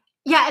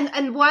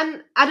and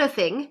one other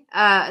thing,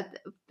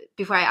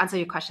 before I answer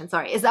your question,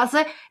 is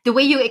also the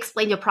way you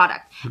explain your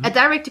product. Mm-hmm. A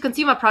direct to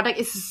consumer product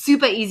is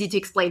super easy to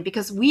explain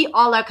because we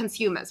all are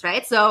consumers,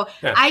 right? So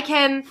I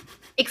can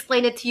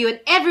explain it to you, and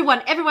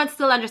everyone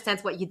still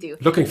understands what you do.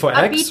 Looking for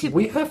X?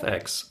 We have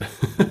X.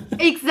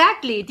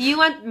 Exactly. Do you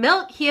want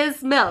milk?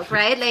 Here's milk,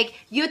 right? Like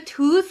your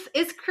tooth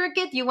is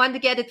crooked, you want to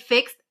get it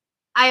fixed,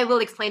 I will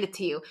explain it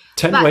to you.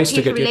 10 ways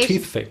to get your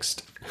teeth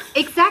fixed.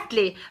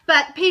 Exactly.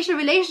 But patient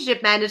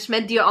relationship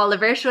management, dear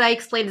Oliver, should I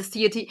explain this to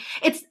you?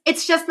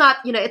 It's just not,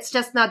 it's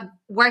just not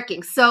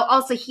working. So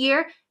also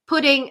here,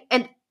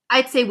 and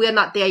I'd say we're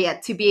not there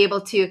yet to be able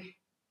to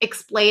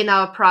explain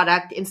our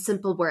product in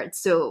simple words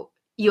so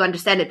you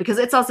understand it, because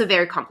it's also a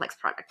very complex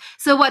product.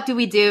 So what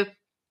do?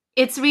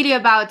 It's really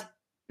about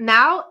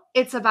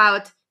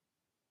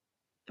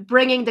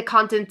bringing the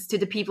content to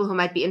the people who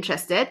might be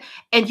interested.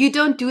 And you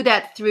don't do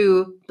that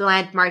through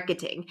bland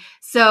marketing.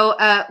 So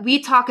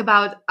we talk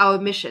about our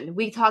mission.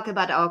 We talk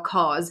about our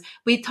cause.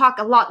 We talk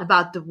a lot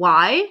about the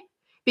why,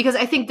 because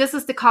I think this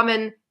is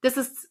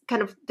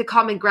kind of the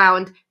common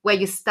ground where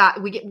you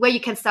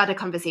can start a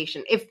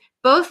conversation. If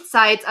both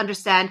sides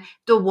understand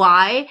the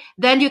why,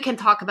 then you can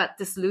talk about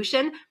the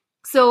solution.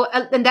 So,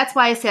 and that's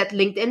why I said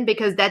LinkedIn,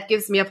 because that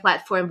gives me a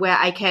platform where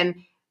I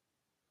can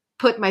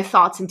put my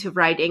thoughts into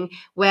writing,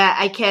 where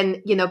I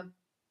can,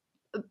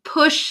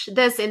 push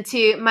this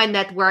into my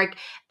network,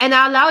 and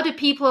I allow the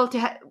people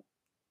to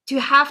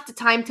have the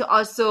time to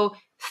also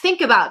think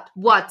about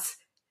what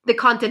the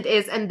content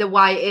is and the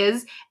why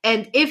is,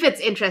 and if it's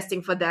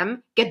interesting for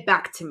them, get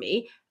back to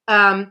me.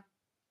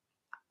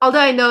 Although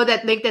I know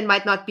that LinkedIn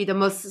might not be the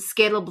most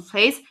scalable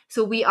place,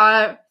 so we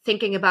are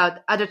thinking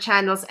about other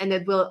channels, and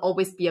it will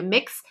always be a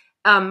mix.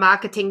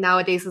 Marketing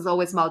nowadays is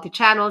always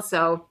multi-channel,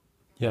 so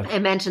I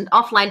mentioned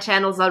offline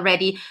channels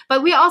already,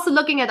 but we're also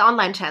looking at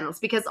online channels,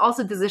 because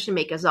also decision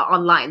makers are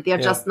online. They're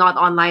just not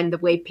online the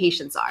way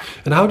patients are.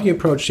 And how do you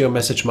approach your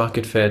message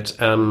market fit?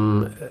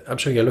 I'm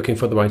sure you're looking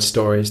for the right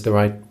stories, the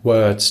right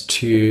words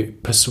to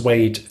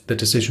persuade the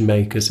decision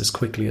makers as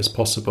quickly as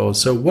possible.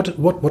 So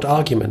what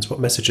arguments,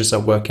 what messages are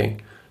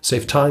working?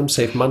 Save time,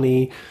 save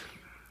money,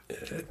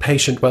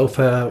 patient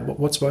welfare.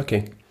 What's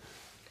working?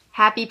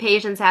 Happy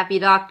patients, happy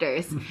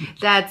doctors.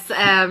 That's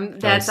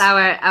nice.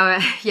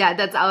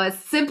 That's our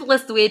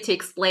simplest way to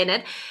explain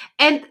it.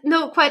 And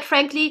no, quite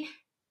frankly,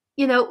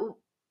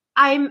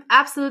 I'm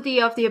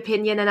absolutely of the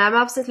opinion, and I'm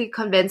absolutely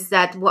convinced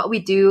that what we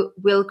do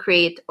will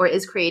create or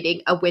is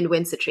creating a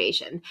win-win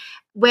situation.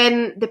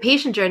 When the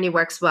patient journey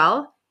works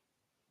well,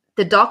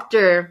 the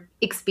doctor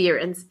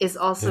experience is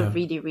also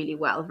really, really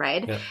well,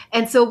 right?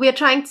 And so we're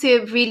trying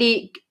to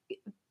really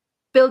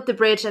build the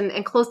bridge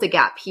and close the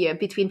gap here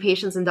between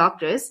patients and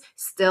doctors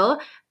still,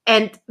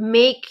 and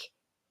make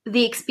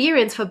the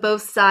experience for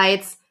both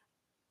sides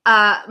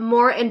a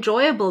more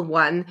enjoyable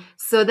one,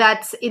 so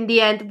that in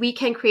the end we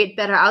can create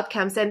better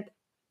outcomes. And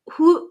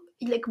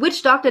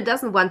which doctor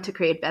doesn't want to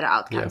create better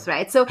outcomes,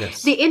 right? So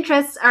the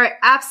interests are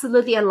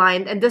absolutely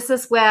aligned, and this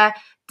is where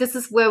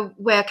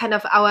kind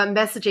of our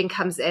messaging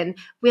comes in.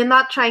 We're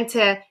not trying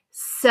to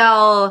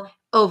sell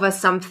over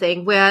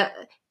something,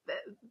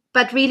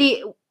 but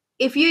really,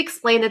 if you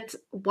explain it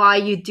why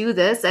you do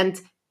this,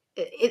 and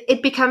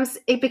it becomes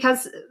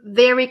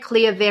very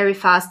clear very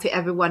fast to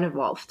everyone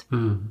involved.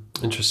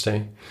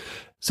 Interesting.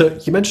 So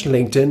you mentioned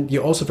LinkedIn.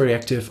 You're also very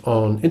active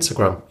on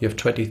Instagram. You have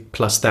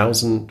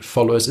 20,000+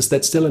 followers. Is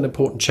that still an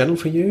important channel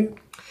for you?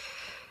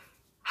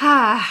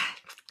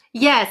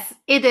 Yes,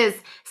 it is.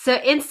 So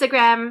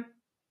Instagram,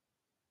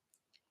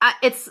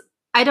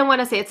 I don't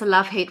want to say it's a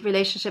love-hate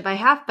relationship I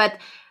have, but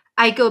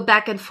I go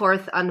back and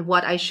forth on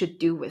what I should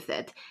do with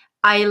it.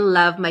 I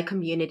love my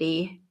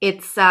community.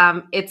 It's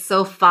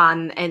so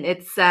fun, and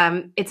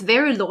it's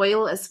very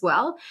loyal as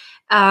well.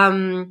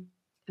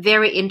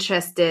 Very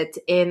interested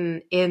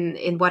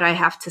in what I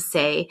have to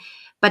say,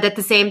 but at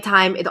the same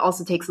time, it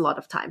also takes a lot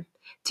of time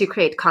to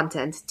create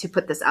content, to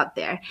put this out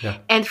there.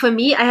 And for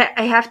me,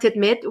 I have to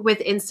admit, with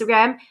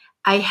Instagram,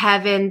 I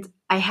haven't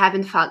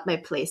found my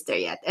place there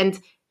yet.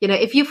 And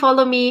if you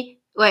follow me,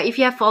 or if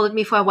you have followed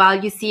me for a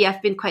while, you see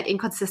I've been quite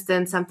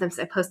inconsistent. Sometimes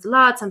I post a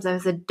lot,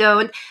 sometimes I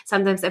don't.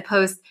 Sometimes I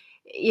post,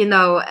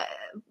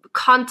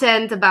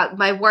 content about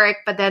my work,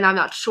 but then I'm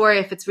not sure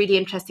if it's really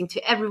interesting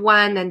to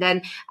everyone. And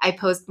then I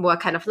post more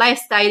kind of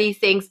lifestyle-y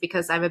things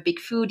because I'm a big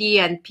foodie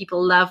and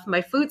people love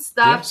my food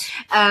stuff.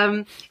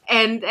 And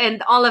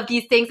all of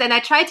these things. And I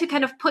try to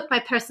kind of put my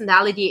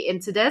personality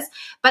into this,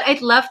 but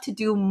I'd love to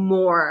do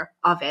more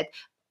of it.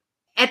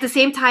 At the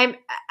same time,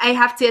 I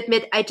have to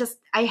admit,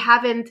 I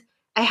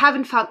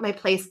haven't found my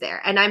place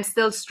there. And I'm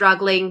still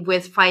struggling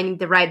with finding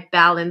the right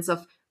balance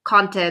of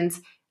content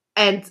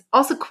and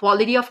also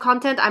quality of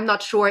content. I'm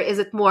not sure, is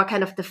it more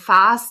kind of the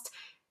fast,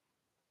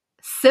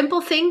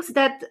 simple things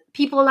that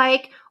people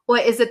like, or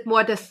is it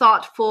more the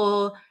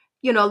thoughtful,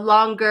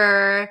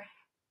 longer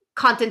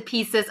content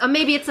pieces, or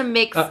maybe it's a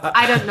mix.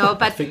 I don't know,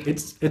 but I think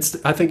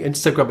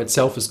Instagram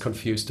itself is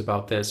confused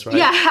about this, right?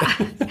 Yeah.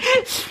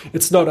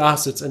 It's not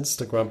us, it's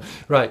Instagram,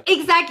 right?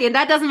 Exactly, and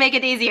that doesn't make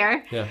it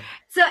easier. Yeah.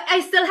 So I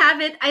still have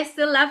it. I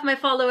still love my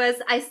followers.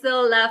 I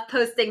still love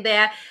posting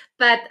there,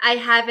 but I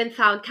haven't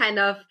found kind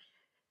of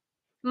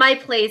my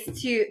place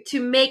to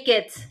make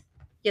it,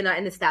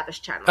 an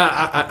established channel.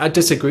 I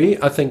disagree.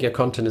 I think your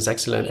content is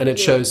excellent, and it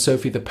shows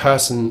Sophie the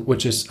person,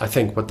 which is, I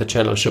think, what the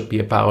channel should be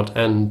about,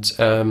 and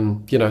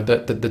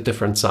the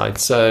different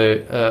sides.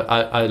 So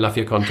I love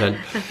your content.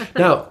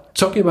 Now,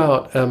 talking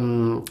about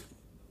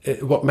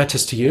what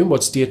matters to you and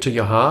what's dear to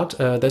your heart,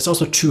 there's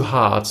also Two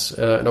Hearts,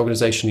 an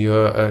organization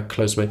you're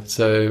close with.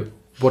 So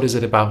what is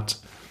it about?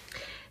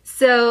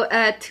 So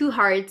Two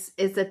Hearts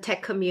is a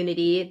tech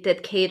community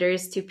that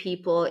caters to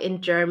people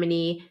in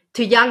Germany,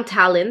 to young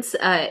talents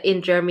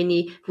in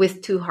Germany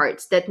with two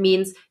hearts. That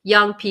means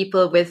young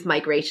people with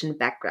migration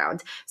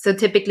background. So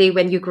typically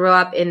when you grow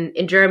up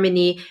in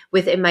Germany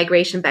with a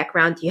migration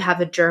background, you have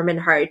a German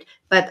heart,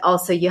 but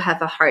also you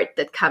have a heart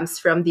that comes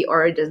from the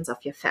origins of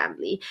your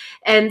family.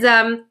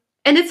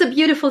 And it's a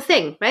beautiful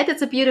thing, right?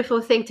 It's a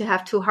beautiful thing to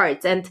have two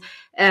hearts. And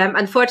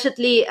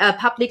unfortunately,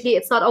 publicly,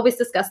 it's not always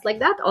discussed like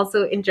that.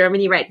 Also in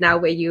Germany right now,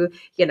 where in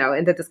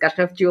the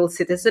discussion of dual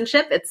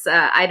citizenship, it's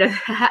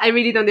I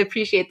really don't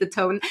appreciate the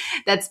tone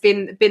that's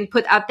been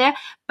put out there.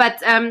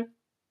 But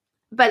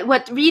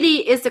what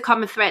really is the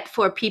common thread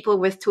for people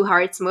with two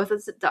hearts most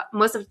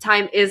of the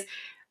time is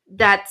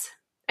that,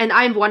 and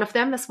I'm one of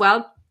them as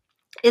well,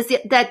 is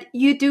that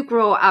you do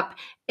grow up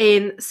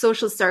in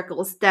social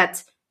circles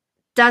that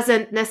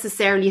doesn't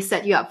necessarily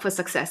set you up for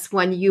success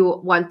when you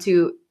want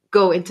to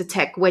go into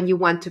tech, when you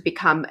want to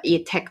become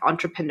a tech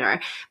entrepreneur,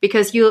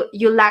 because you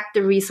lack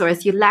the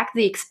resource, you lack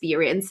the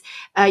experience,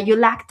 you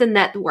lack the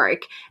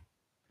network,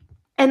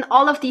 and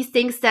all of these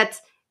things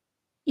that,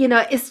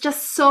 it's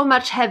just so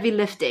much heavy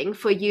lifting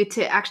for you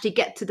to actually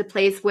get to the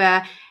place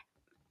where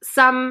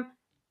some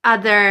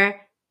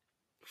other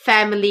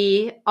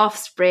family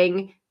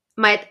offspring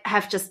might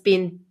have just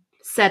been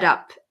set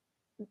up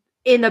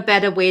in a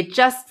better way,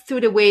 just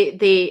through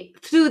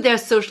through their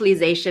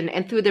socialization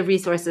and through the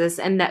resources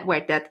and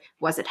network that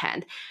was at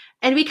hand.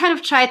 And we kind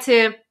of try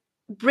to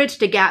bridge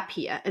the gap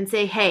here and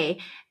say, hey,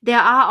 there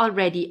are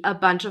already a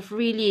bunch of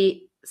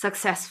really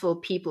successful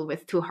people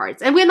with two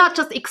hearts. And we're not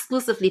just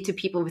exclusively to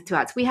people with two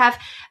hearts. We have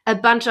a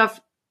bunch of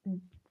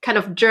kind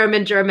of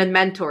German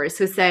mentors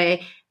who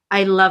say,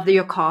 I love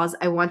your cause.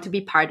 I want to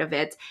be part of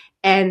it.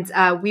 And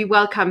we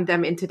welcome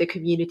them into the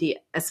community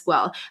as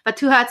well. But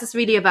Two Hearts is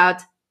really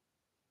about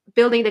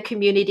building the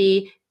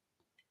community,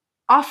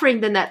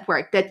 offering the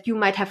network that you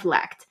might have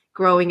lacked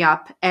growing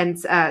up and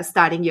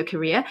starting your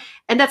career.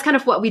 And that's kind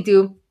of what we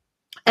do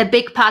A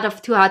big part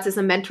of Two Hearts is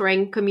a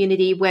mentoring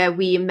community where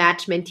we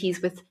match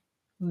mentees with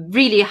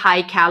really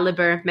high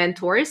caliber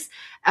mentors.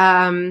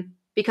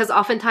 Because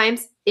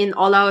oftentimes in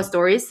all our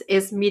stories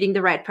is meeting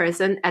the right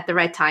person at the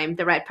right time,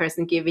 the right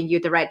person giving you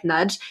the right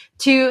nudge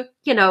to,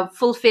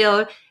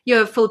 fulfill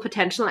your full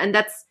potential. And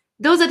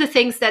those are the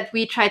things that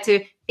we try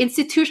to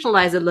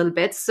institutionalize a little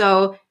bit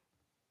so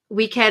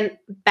we can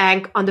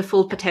bank on the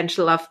full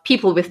potential of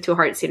people with two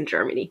hearts in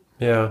Germany.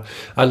 Yeah,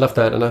 I love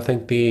that. And I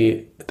think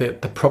the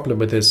problem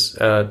with this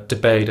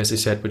debate, as you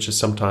said, which is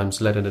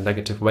sometimes led in a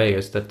negative way,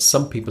 is that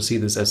some people see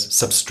this as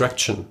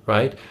subtraction,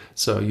 right?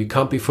 So you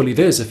can't be fully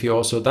this if you're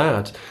also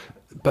that.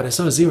 But it's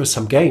not a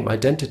zero-sum game.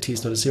 Identity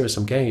is not a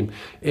zero-sum game.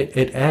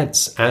 It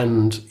adds.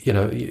 And,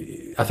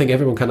 I think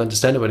everyone can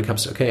understand it when it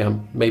comes to, okay,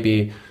 I'm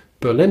maybe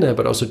Berliner,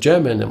 but also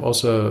German. I'm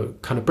also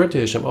kind of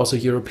British. I'm also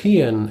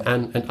European.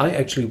 And I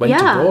actually went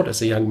abroad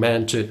as a young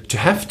man to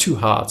have two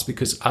hearts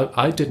because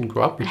I didn't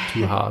grow up with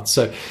two hearts.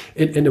 So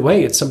in a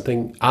way, it's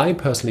something I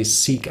personally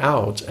seek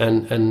out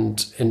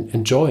and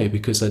enjoy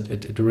because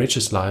it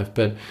enriches life.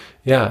 But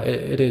yeah,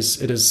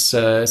 it's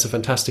a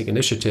fantastic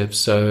initiative.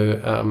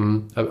 So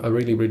I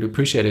really, really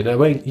appreciate it.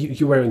 And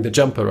you're wearing the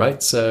jumper,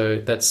 right?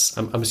 So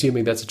I'm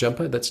assuming that's a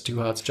jumper. That's a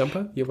Two Hearts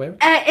jumper you're wearing?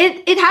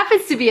 It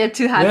happens to be a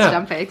Two Hearts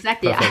jumper,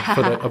 exactly.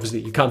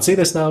 Obviously, you can't see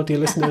this now, dear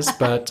listeners,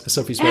 but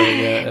Sophie's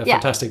wearing a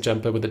fantastic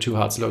jumper with the Two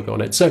Hearts logo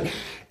on it. So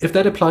if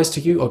that applies to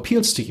you or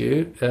appeals to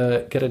you,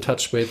 get in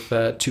touch with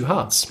Two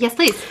Hearts. Yes,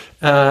 please.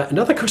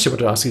 Another question I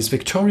want to ask is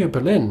Victoria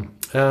Berlin.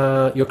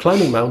 You're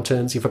climbing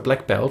mountains, you have a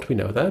black belt, we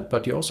know that,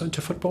 but you're also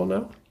into football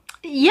now?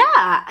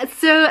 Yeah.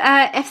 So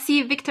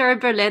FC Victoria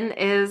Berlin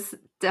is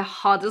the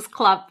hottest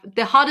club,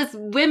 the hottest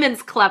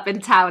women's club in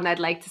town, I'd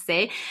like to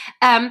say.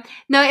 No,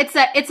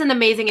 it's an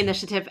amazing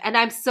initiative, and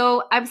I'm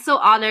so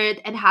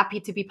honored and happy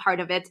to be part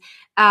of it.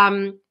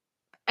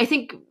 I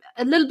think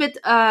a little bit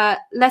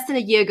less than a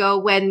year ago,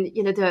 when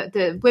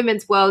the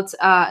women's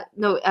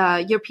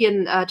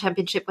European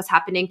Championship was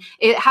happening,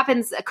 it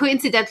happens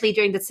coincidentally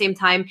during the same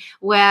time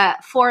where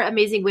four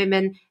amazing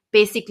women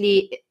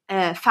basically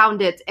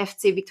founded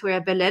FC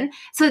Victoria Berlin.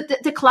 So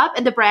the club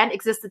and the brand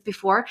existed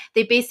before.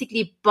 They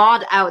basically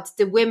bought out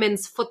the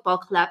women's football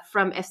club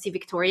from FC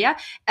Victoria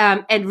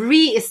and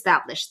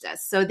re-established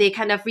this. So they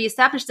kind of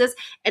re-established this,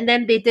 and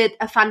then they did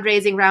a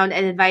fundraising round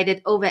and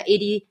invited over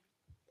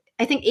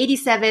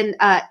 87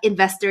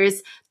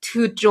 investors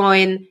to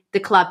join the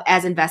club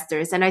as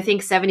investors. And I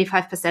think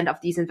 75% of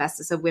these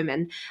investors are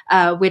women,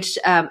 which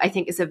I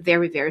think is a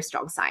very, very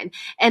strong sign.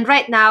 And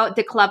right now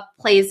the club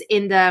plays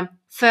in the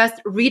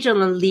first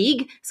regional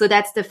league. So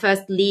that's the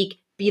first league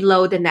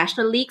below the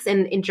national leagues.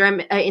 And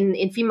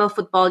in female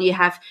football, you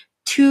have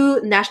two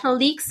national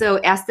leagues, so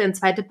Erste and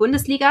Zweite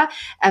Bundesliga,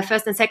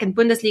 First and Second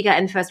Bundesliga,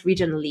 and First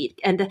Regional League.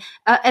 And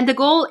the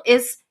goal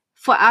is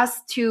for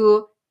us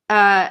to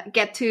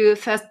get to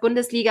First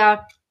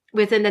Bundesliga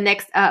within the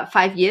next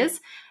 5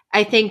 years.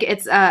 I think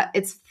it's a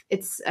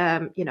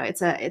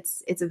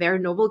very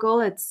noble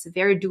goal. It's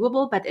very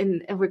doable, but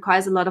it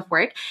requires a lot of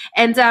work.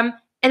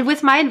 And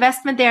with my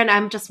investment there, and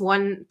I'm just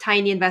one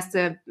tiny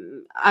investor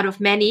out of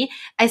many,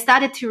 I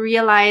started to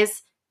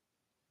realize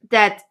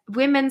that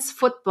women's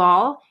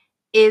football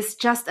is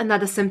just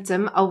another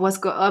symptom of what's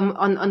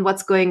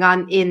going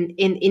on in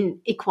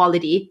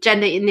inequality,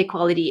 gender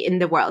inequality in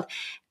the world.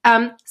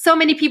 So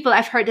many people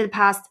I've heard in the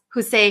past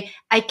who say,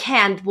 I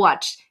can't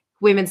watch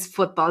women's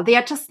football. They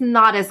are just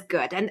not as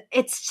good. And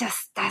it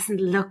just doesn't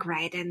look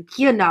right. And,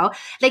 you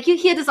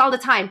hear this all the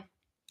time.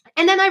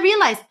 And then I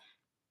realized,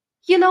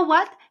 you know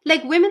what?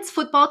 Like, women's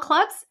football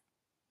clubs,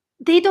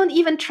 they don't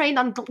even get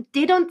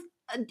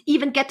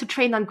to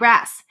train on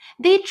grass.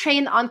 They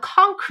train on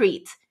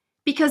concrete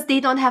because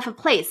they don't have a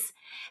place.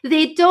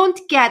 They don't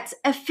get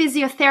a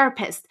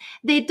physiotherapist.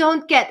 They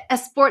don't get a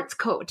sports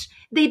coach.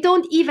 They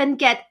don't even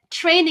get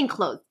training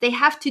clothes. They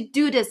have to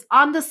do this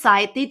on the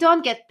side. They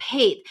don't get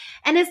paid.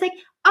 And it's like,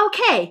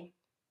 okay,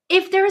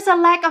 if there is a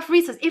lack of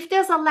resources, if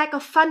there's a lack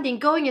of funding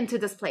going into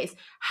this place,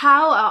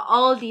 how are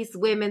all these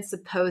women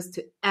supposed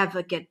to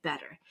ever get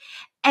better?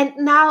 And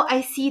now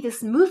I see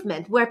this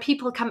movement where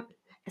people come,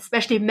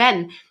 especially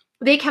men,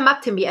 they come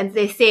up to me and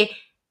they say,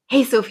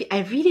 hey, Sophie,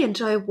 I really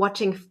enjoy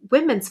watching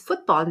women's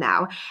football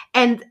now.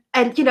 And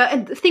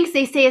the things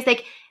they say is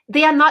like,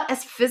 they are not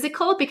as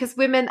physical because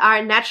women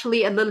are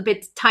naturally a little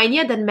bit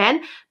tinier than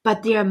men,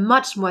 but they are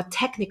much more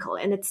technical.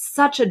 And it's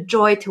such a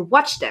joy to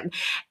watch them.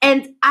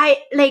 And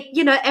I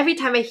every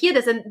time I hear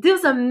this, and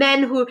those are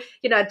men who,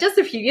 just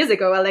a few years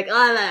ago were like,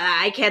 oh,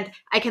 I can't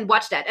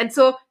watch that. And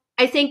so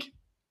I think,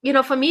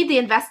 for me, the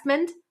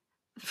investment,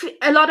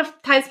 a lot of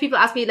times people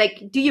ask me,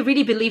 like, do you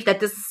really believe that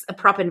this is a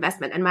proper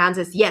investment? And my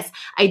answer is yes,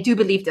 I do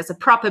believe there's a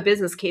proper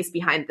business case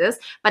behind this.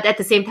 But at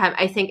the same time,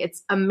 I think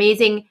it's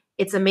amazing.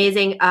 It's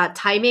amazing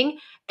timing.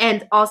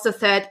 And also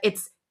third,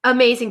 it's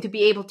amazing to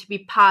be able to be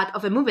part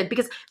of a movement.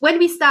 Because when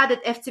we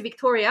started FC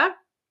Victoria,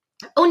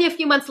 only a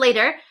few months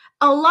later,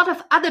 a lot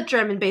of other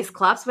German-based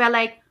clubs were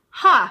like,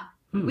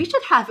 we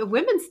should have a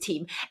women's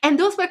team. And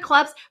those were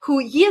clubs who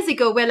years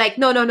ago were like,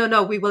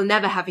 no, we will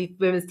never have a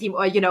women's team.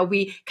 Or,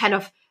 we kind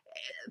of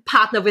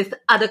partner with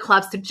other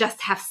clubs to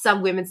just have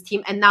some women's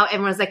team. And now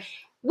everyone's like,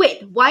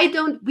 wait, why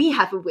don't we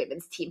have a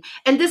women's team?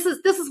 And this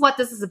is what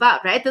this is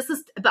about, right? This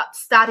is about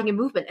starting a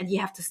movement, and you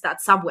have to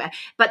start somewhere.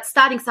 But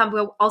starting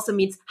somewhere also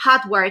means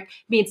hard work,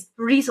 means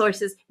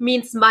resources,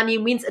 means money,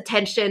 means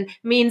attention,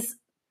 means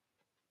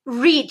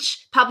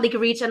reach, public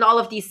reach, and all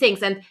of these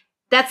things. And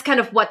that's kind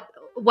of what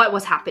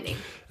was happening.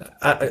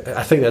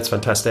 I think that's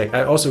fantastic.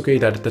 I also agree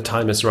that the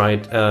time is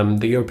right.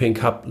 The European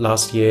Cup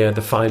last year,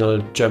 the final,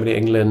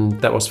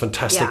 Germany-England, that was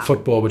fantastic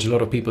football, which a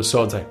lot of people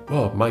saw and say,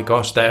 oh my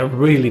gosh, they're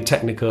really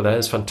technical. That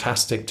is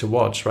fantastic to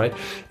watch, right?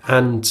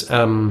 And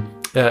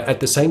at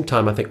the same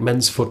time, I think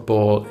men's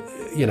football,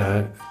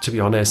 to be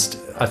honest,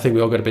 I think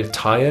we all got a bit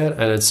tired,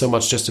 and it's so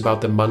much just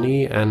about the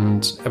money,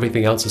 and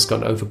everything else has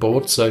gone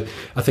overboard. So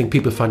I think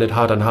people find it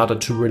harder and harder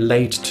to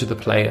relate to the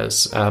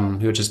players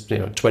who are just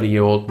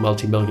 20-year-old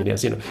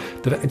multi-millionaires.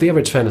 The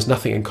average fan has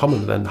nothing in common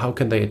with them. How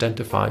can they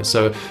identify?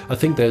 So I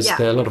think there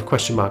are a lot of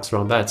question marks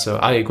around that. So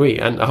I agree,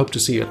 and I hope to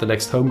see you at the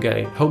next home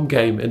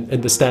game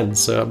in the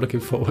stands. So I'm looking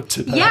forward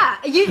to that. Yeah,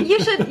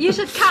 you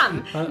should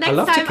come. Next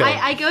time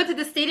I go to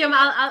the stadium,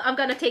 I'm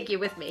gonna take you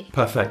with me.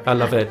 Perfect. I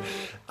love it.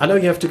 I know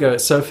you have to go,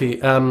 Sophie.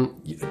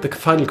 The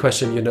final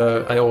question,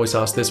 I always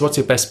ask this: what's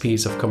your best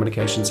piece of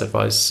communications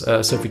advice,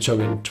 Sophie Chung,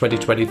 in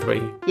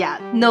 2023? Yeah,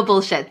 no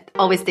bullshit.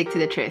 Always stick to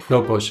the truth.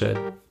 No bullshit.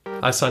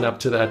 I sign up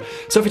to that.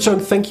 Sophie Chung,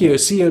 thank you.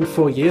 See you in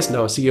 4 years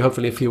now. See you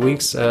hopefully in a few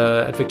weeks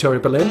at Victoria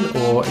Berlin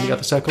or any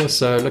other circles.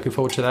 So looking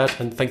forward to that.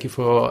 And thank you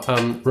for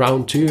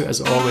round 2.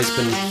 As always,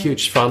 been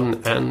huge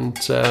fun and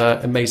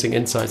amazing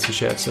insights you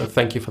shared. So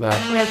thank you for that.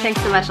 Well,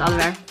 thanks so much,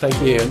 Oliver.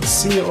 Thank you. And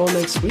see you all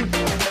next week.